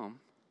readers in Rome,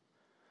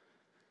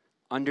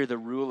 under the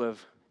rule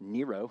of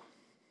Nero,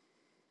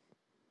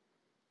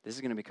 this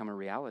is going to become a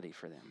reality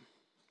for them.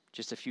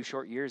 Just a few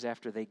short years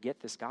after they get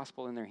this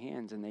gospel in their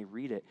hands and they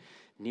read it,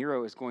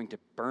 Nero is going to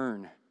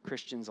burn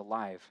Christians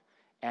alive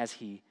as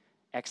he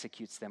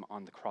executes them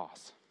on the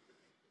cross.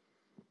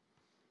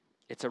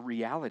 It's a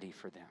reality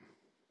for them.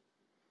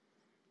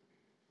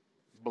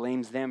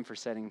 Blames them for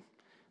setting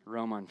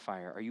Rome on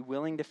fire. Are you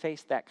willing to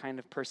face that kind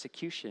of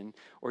persecution?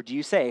 Or do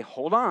you say,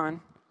 hold on,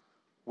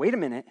 wait a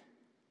minute.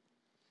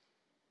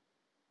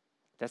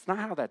 That's not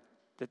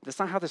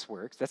how this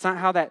works. That's not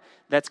how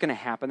that's going to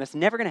happen. That's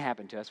never going to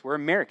happen to us. We're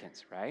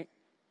Americans, right?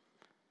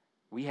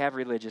 We have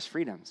religious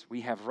freedoms.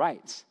 We have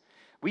rights.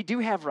 We do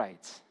have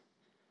rights.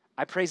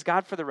 I praise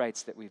God for the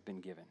rights that we've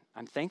been given.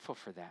 I'm thankful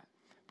for that.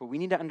 But we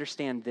need to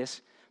understand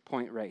this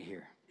point right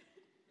here.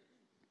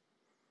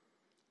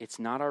 It's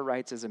not our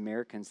rights as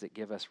Americans that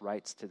give us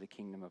rights to the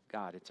kingdom of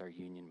God. It's our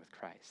union with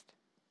Christ.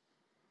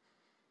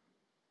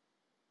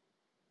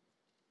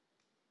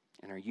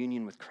 And our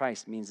union with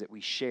Christ means that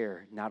we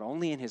share not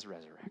only in his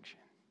resurrection,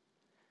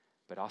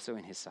 but also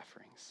in his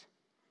sufferings.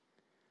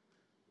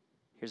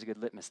 Here's a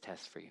good litmus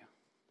test for you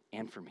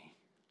and for me.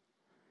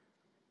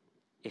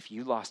 If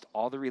you lost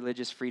all the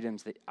religious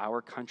freedoms that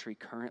our country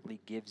currently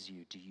gives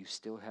you, do you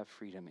still have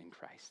freedom in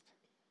Christ?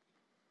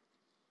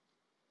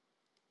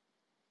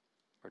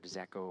 Or does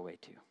that go away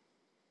too?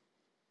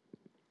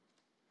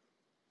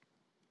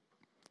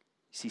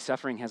 See,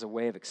 suffering has a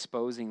way of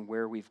exposing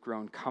where we've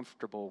grown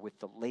comfortable with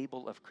the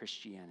label of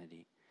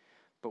Christianity,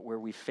 but where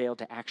we failed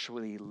to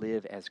actually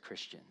live as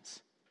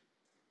Christians.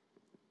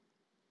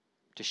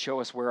 To show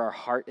us where our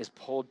heart is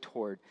pulled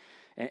toward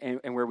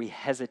and where we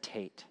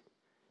hesitate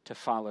to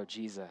follow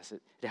Jesus.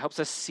 It helps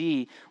us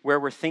see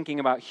where we're thinking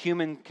about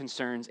human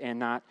concerns and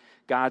not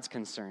God's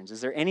concerns.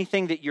 Is there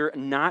anything that you're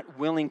not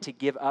willing to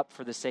give up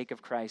for the sake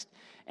of Christ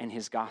and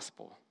his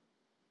gospel?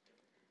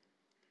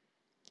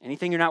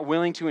 Anything you're not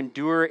willing to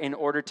endure in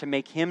order to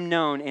make him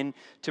known and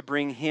to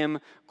bring him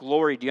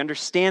glory? Do you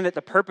understand that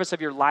the purpose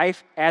of your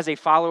life as a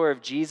follower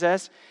of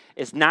Jesus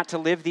is not to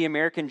live the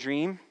American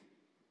dream?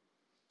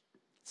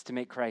 It's to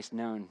make Christ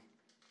known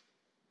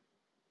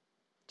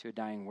to a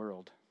dying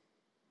world.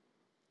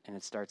 And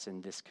it starts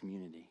in this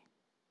community,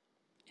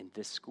 in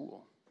this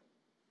school.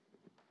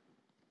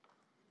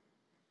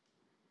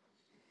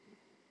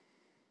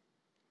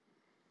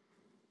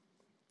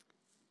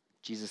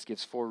 Jesus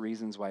gives 4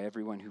 reasons why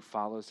everyone who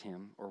follows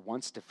him or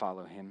wants to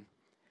follow him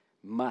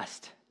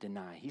must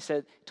deny. He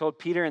told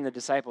Peter and the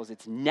disciples,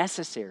 it's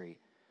necessary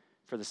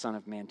for the Son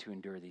of Man to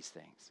endure these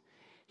things.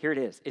 Here it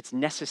is. It's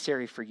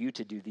necessary for you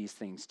to do these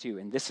things too,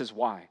 and this is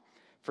why.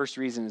 First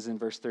reason is in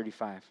verse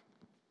 35.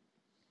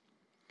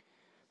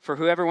 For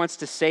whoever wants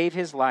to save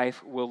his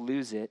life will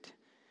lose it,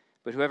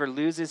 but whoever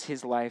loses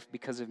his life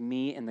because of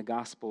me and the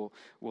gospel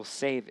will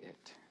save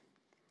it.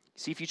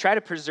 See, if you try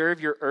to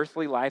preserve your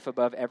earthly life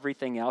above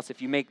everything else,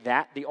 if you make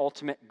that the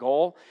ultimate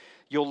goal,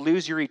 you'll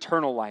lose your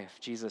eternal life,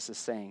 Jesus is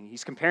saying.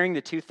 He's comparing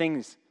the two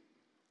things.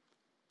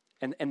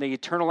 And the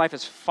eternal life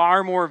is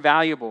far more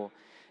valuable.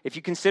 If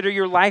you consider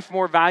your life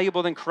more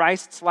valuable than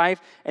Christ's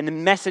life and the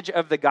message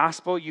of the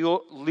gospel,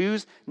 you'll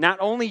lose not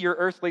only your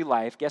earthly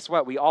life, guess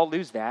what? We all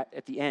lose that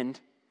at the end.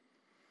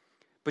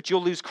 But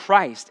you'll lose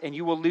Christ and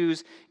you will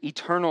lose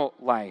eternal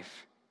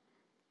life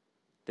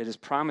that is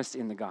promised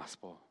in the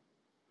gospel.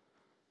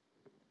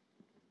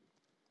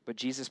 But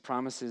Jesus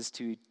promises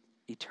to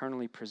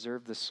eternally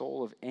preserve the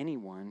soul of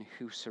anyone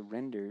who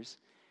surrenders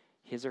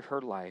his or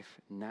her life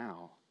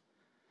now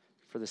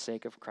for the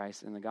sake of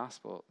Christ and the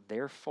gospel.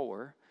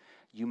 Therefore,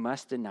 you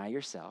must deny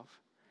yourself,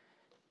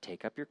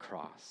 take up your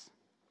cross,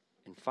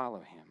 and follow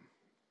him.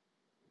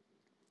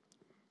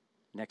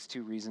 Next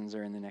 2 reasons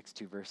are in the next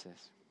 2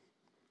 verses.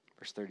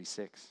 Verse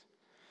 36.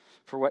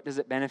 For what does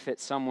it benefit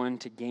someone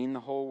to gain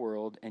the whole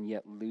world and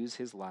yet lose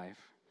his life?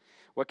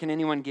 What can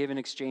anyone give in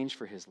exchange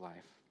for his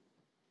life?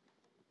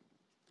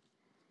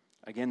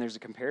 Again, there's a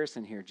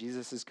comparison here.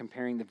 Jesus is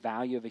comparing the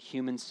value of a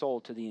human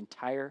soul to the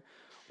entire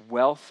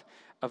wealth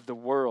of the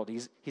world.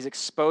 He's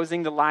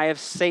exposing the lie of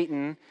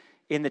Satan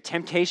in the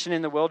temptation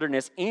in the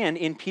wilderness and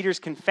in Peter's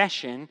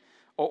confession,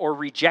 or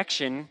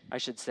rejection, I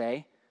should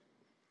say,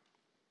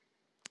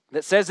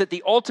 that says that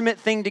the ultimate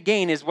thing to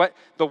gain is what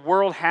the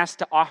world has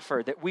to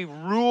offer, that we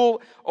rule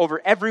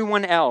over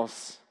everyone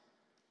else,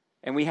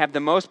 and we have the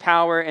most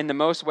power and the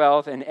most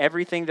wealth and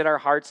everything that our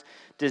hearts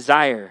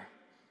desire.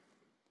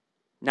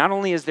 Not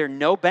only is there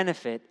no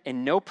benefit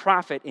and no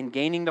profit in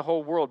gaining the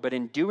whole world, but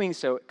in doing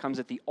so, it comes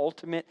at the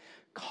ultimate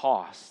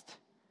cost,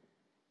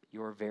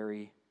 your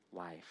very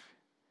life,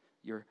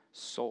 your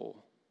soul.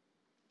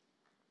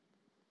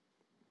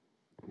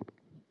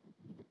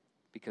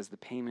 Because the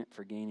payment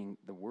for gaining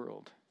the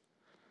world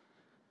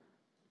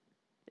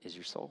is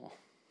your soul.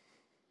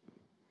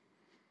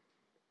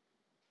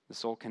 The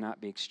soul cannot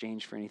be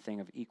exchanged for anything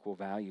of equal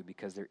value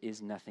because there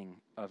is nothing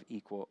of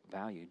equal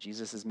value.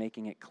 Jesus is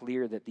making it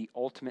clear that the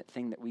ultimate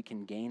thing that we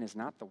can gain is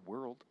not the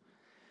world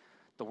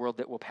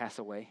that will pass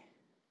away.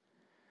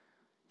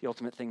 The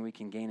ultimate thing we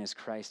can gain is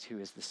Christ, who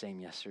is the same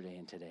yesterday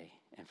and today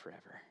and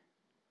forever.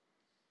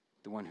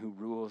 The one who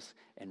rules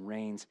and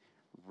reigns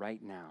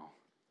right now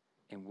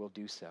and will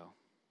do so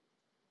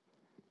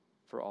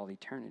for all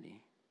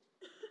eternity.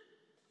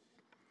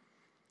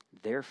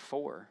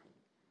 Therefore,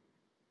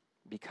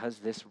 because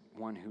this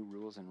one who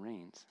rules and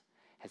reigns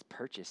has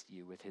purchased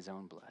you with his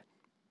own blood,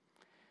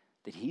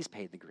 that he's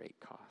paid the great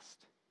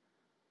cost,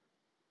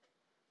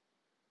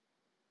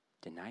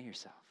 deny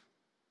yourself,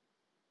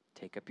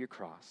 take up your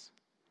cross,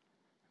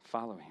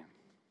 follow him.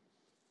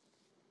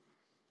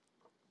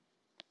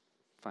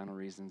 Final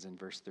reasons in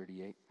verse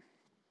 38.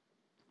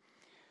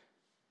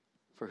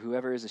 For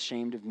whoever is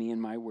ashamed of me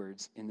and my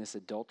words in this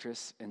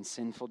adulterous and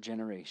sinful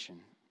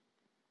generation,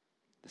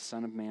 the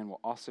Son of Man will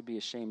also be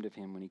ashamed of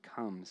him when he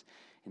comes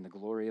in the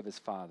glory of his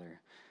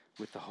Father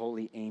with the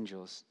holy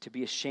angels. To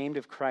be ashamed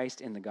of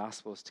Christ in the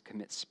gospel is to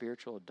commit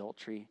spiritual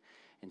adultery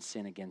and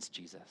sin against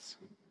Jesus.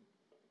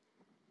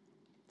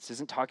 This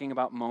isn't talking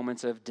about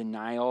moments of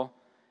denial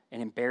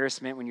and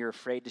embarrassment when you're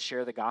afraid to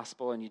share the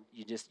gospel and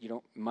you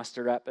don't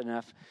muster up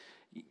enough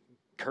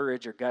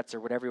courage or guts or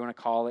whatever you want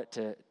to call it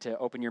to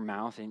open your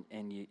mouth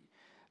and you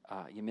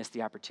miss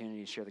the opportunity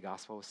to share the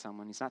gospel with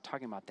someone. He's not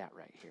talking about that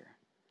right here.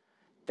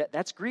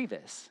 That's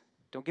grievous.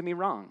 Don't get me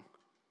wrong.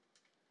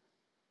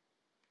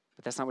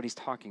 But that's not what he's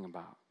talking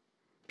about.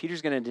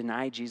 Peter's going to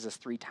deny Jesus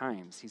 3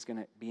 times. He's going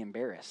to be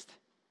embarrassed.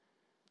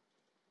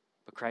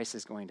 But Christ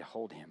is going to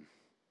hold him.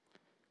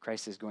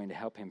 Christ is going to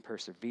help him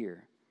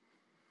persevere.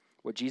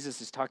 What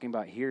Jesus is talking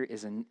about here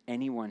is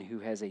anyone who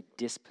has a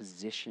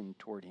disposition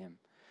toward him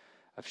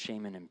of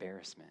shame and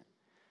embarrassment,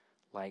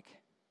 like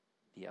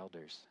the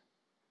elders,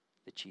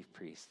 the chief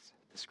priests,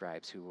 the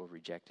scribes who will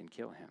reject and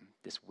kill him,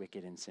 this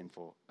wicked and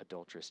sinful,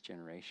 adulterous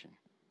generation.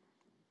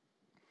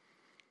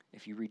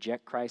 If you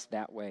reject Christ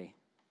that way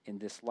in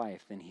this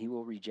life, then he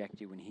will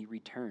reject you when he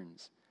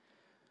returns,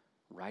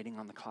 riding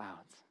on the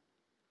clouds.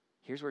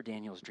 Here's where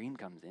Daniel's dream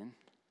comes in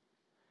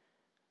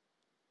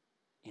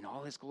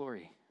all his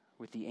glory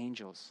with the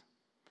angels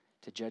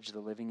to judge the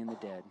living and the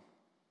dead.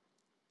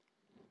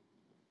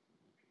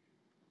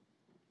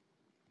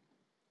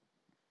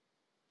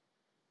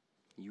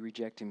 You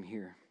reject him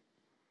here,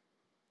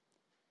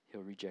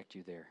 he'll reject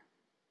you there.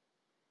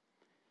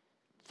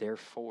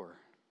 Therefore,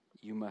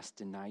 you must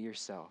deny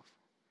yourself,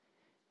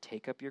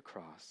 take up your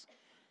cross,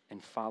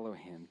 and follow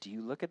him. Do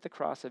you look at the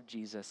cross of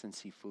Jesus and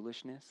see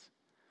foolishness?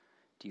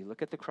 Do you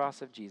look at the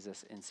cross of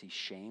Jesus and see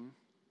shame?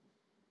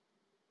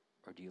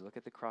 Or do you look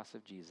at the cross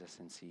of Jesus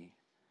and see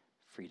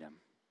freedom,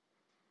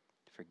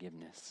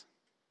 forgiveness,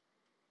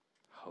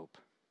 hope,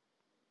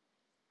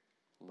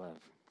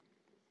 love?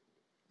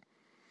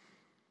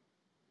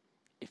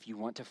 If you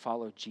want to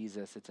follow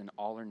Jesus, it's an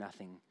all or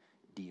nothing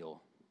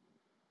deal.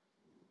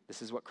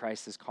 This is what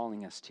Christ is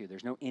calling us to.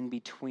 There's no in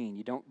between.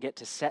 You don't get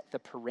to set the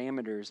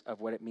parameters of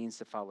what it means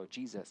to follow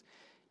Jesus.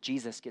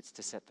 Jesus gets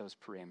to set those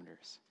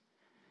parameters.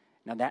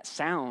 Now that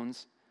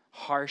sounds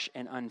harsh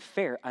and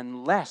unfair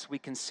unless we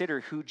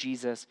consider who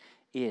Jesus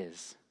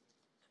is.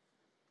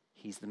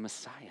 He's the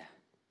Messiah.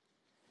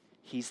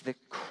 He's the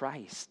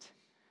Christ,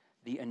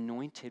 the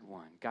anointed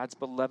one, God's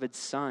beloved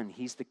Son.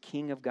 He's the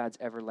King of God's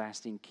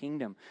everlasting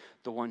kingdom,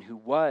 the one who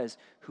was,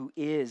 who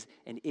is,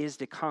 and is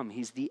to come.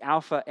 He's the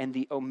Alpha and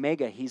the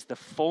Omega. He's the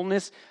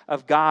fullness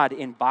of God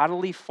in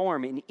bodily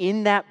form. And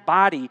in that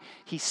body,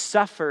 he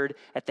suffered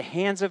at the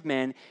hands of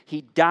men. He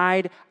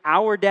died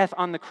our death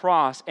on the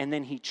cross, and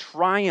then he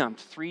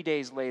triumphed 3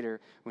 days later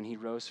when he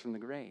rose from the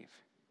grave.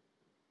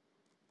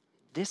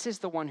 This is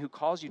the one who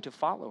calls you to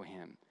follow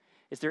him.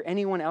 Is there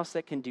anyone else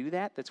that can do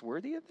that, that's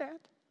worthy of that?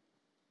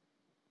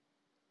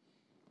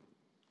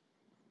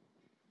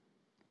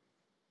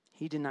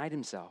 He denied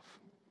himself.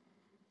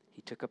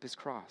 He took up his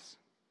cross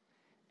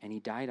and he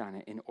died on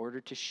it in order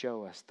to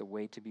show us the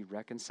way to be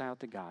reconciled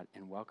to God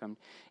and welcomed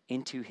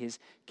into his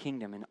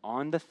kingdom. And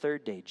on the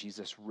 3rd day,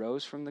 Jesus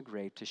rose from the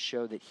grave to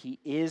show that he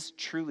is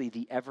truly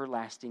the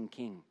everlasting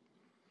King.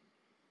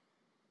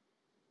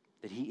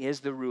 That he is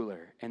the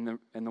ruler and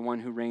the one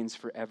who reigns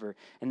forever.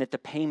 And that the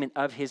payment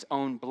of his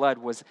own blood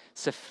was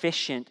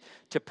sufficient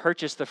to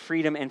purchase the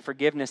freedom and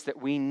forgiveness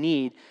that we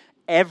need.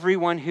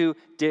 Everyone who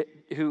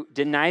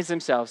denies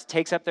themselves,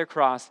 takes up their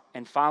cross,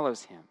 and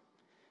follows him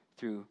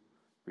through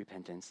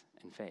repentance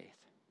and faith.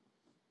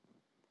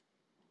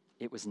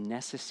 It was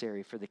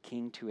necessary for the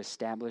king to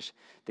establish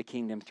the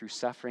kingdom through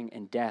suffering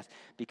and death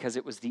because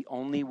it was the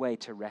only way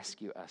to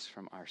rescue us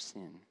from our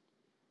sin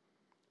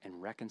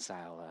and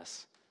reconcile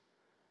us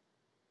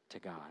to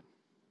God.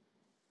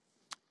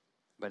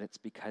 But it's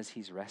because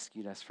he's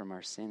rescued us from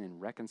our sin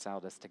and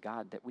reconciled us to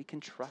God that we can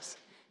trust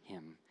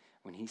him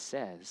when he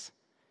says,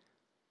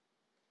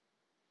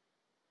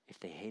 if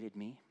they hated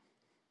me,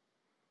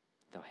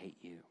 they'll hate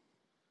you.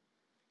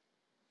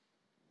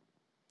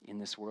 In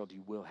this world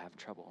you will have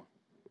trouble,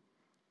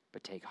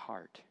 but take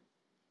heart,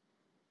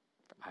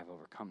 for I've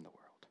overcome the world.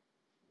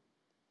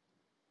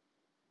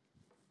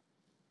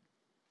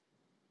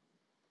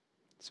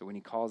 So when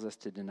he calls us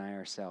to deny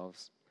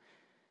ourselves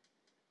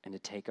and to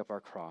take up our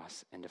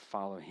cross and to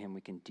follow him,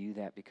 we can do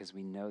that because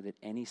we know that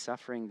any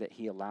suffering that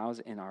he allows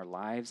in our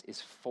lives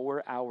is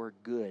for our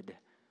good,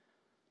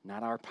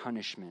 not our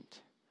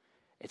punishment.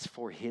 It's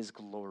for his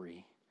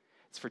glory.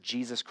 It's for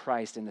Jesus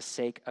Christ and the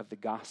sake of the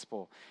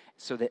gospel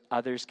so that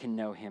others can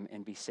know him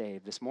and be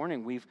saved. This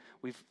morning, we've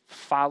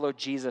followed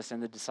Jesus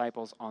and the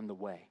disciples on the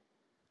way.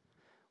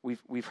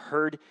 We've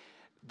heard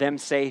them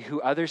say who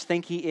others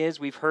think he is.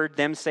 We've heard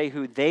them say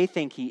who they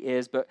think he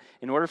is. But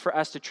in order for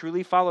us to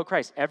truly follow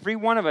Christ, every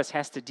one of us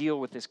has to deal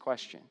with this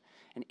question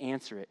and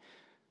answer it.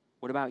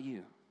 What about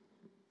you?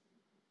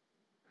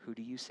 Who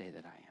do you say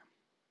that I am?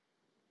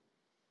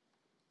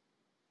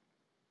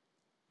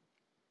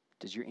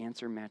 Does your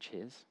answer match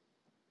his?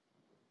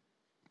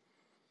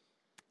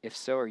 If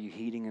so, are you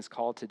heeding his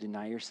call to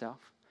deny yourself,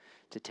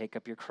 to take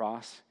up your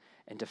cross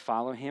and to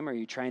follow him? Or are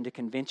you trying to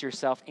convince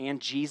yourself and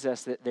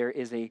Jesus that there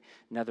is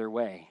another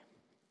way?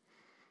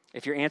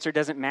 If your answer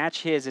doesn't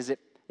match his, is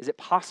it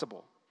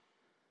possible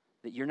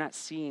that you're not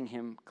seeing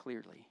him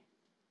clearly?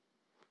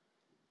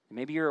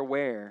 Maybe you're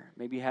aware,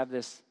 maybe you have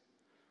this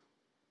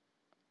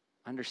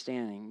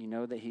understanding. You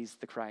know that he's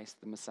the Christ,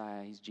 the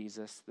Messiah, he's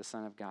Jesus, the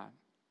Son of God.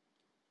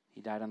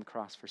 He died on the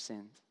cross for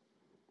sins.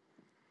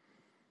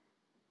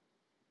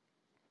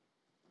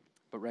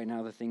 But right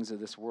now, the things of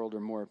this world are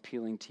more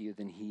appealing to you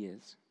than he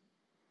is.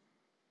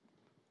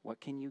 What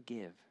can you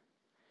give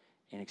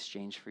in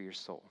exchange for your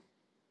soul?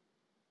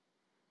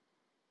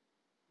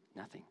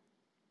 Nothing.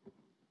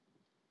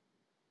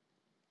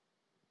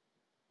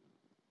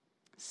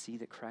 See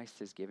that Christ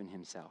has given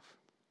himself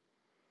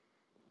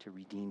to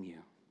redeem you.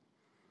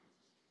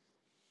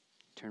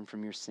 Turn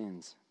from your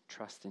sins.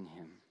 Trust in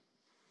him.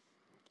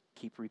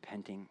 Keep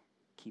repenting.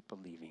 Keep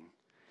believing.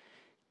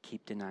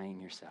 Keep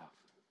denying yourself.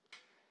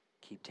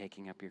 Keep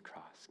taking up your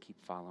cross. Keep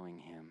following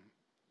him.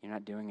 You're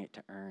not doing it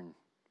to earn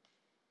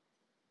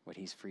what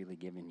he's freely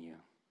given you.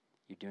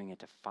 You're doing it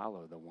to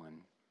follow the one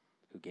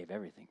who gave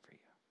everything for you.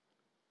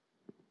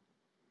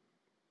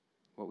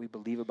 What we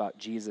believe about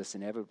Jesus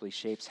inevitably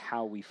shapes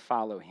how we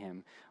follow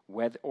him,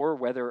 whether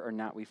or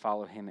not we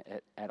follow him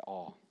at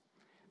all.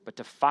 But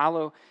to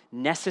follow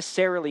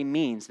necessarily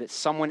means that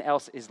someone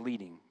else is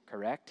leading,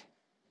 correct?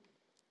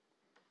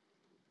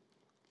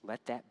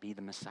 Let that be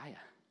the Messiah.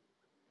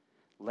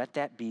 Let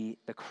that be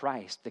the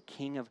Christ, the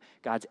King of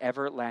God's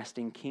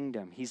everlasting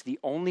kingdom. He's the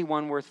only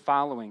one worth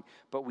following,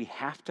 but we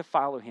have to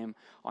follow him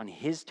on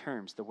his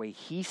terms, the way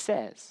he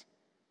says,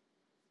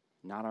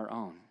 not our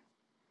own.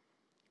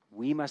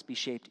 We must be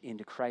shaped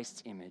into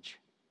Christ's image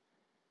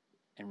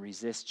and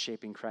resist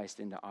shaping Christ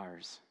into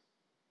ours.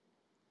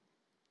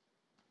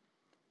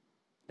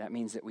 That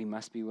means that we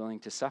must be willing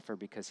to suffer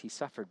because he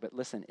suffered. But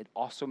listen, it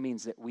also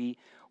means that we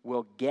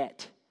will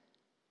get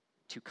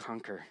to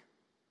conquer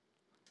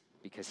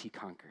because he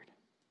conquered.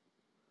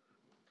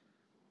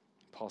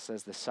 Paul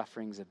says the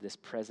sufferings of this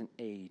present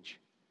age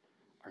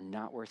are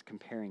not worth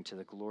comparing to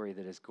the glory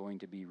that is going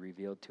to be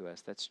revealed to us.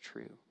 That's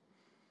true.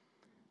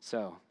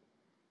 So,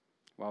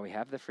 while we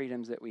have the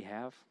freedoms that we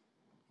have,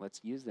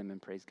 let's use them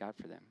and praise God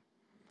for them.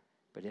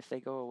 But if they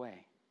go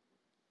away,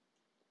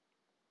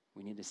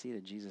 we need to see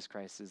that Jesus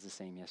Christ is the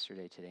same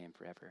yesterday, today, and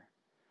forever.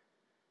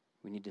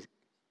 We need to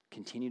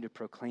continue to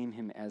proclaim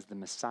him as the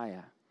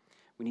Messiah.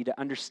 We need to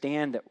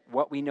understand that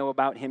what we know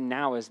about him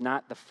now is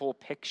not the full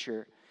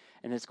picture,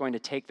 and it's going to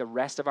take the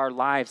rest of our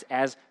lives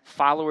as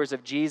followers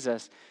of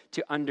Jesus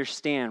to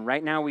understand.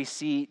 Right now we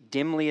see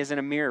dimly as in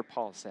a mirror,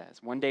 Paul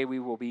says. One day we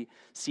will be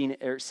seen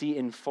or see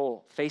in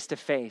full, face to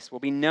face. We'll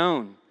be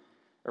known,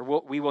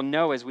 or we will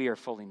know as we are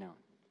fully known.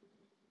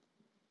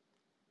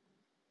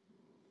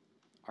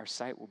 Our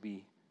sight will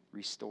be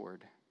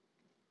restored.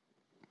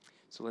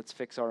 So let's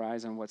fix our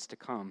eyes on what's to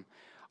come,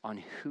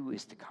 on who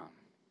is to come.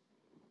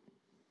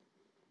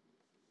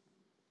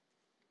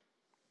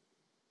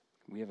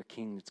 We have a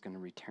king that's going to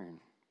return.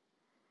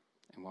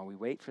 And while we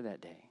wait for that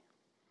day,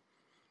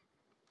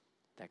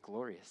 that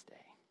glorious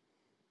day,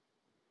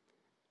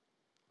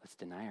 let's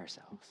deny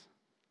ourselves.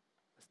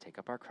 Let's take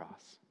up our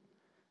cross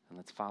and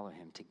let's follow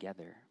him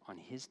together on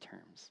his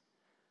terms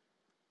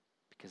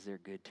because they're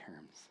good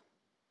terms.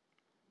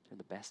 They're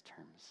the best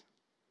terms.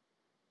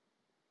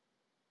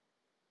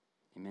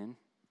 Amen?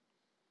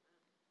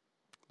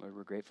 Lord,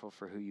 we're grateful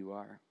for who you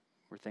are.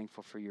 We're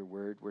thankful for your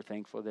word. We're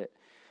thankful that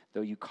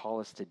though you call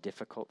us to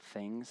difficult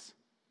things,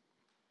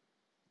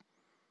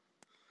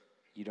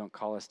 you don't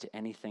call us to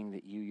anything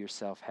that you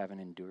yourself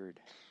haven't endured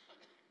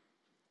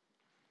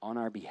on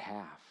our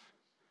behalf.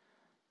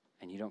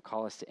 And you don't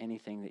call us to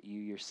anything that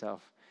you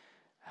yourself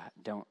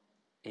don't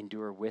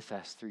endure with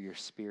us through your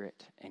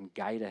Spirit and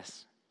guide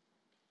us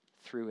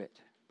through it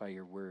by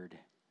your word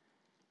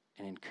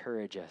and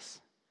encourage us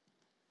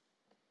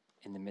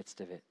in the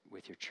midst of it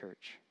with your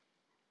church.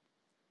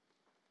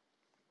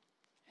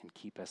 And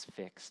keep us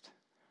fixed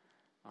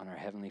on our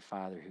Heavenly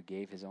Father who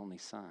gave his only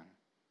Son.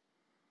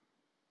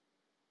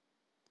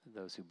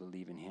 Those who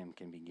believe in him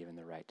can be given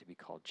the right to be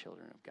called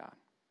children of God.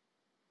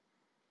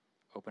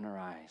 Open our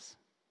eyes.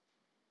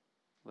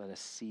 Let us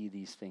see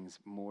these things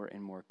more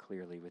and more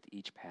clearly with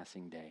each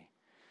passing day.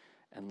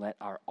 And let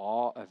our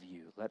awe of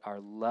you, let our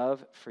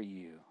love for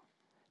you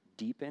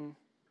deepen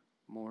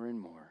more and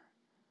more.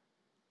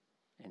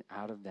 And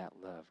out of that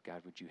love,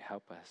 God, would you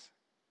help us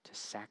to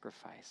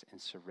sacrifice and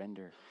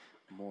surrender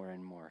more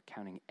and more,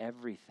 counting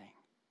everything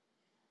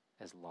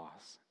as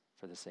loss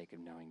for the sake of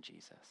knowing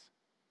Jesus.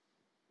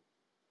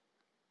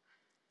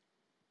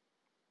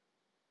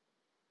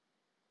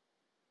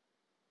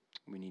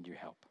 We need your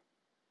help,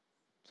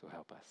 so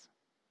help us.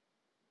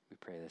 We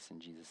pray this in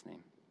Jesus'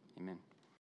 name. Amen.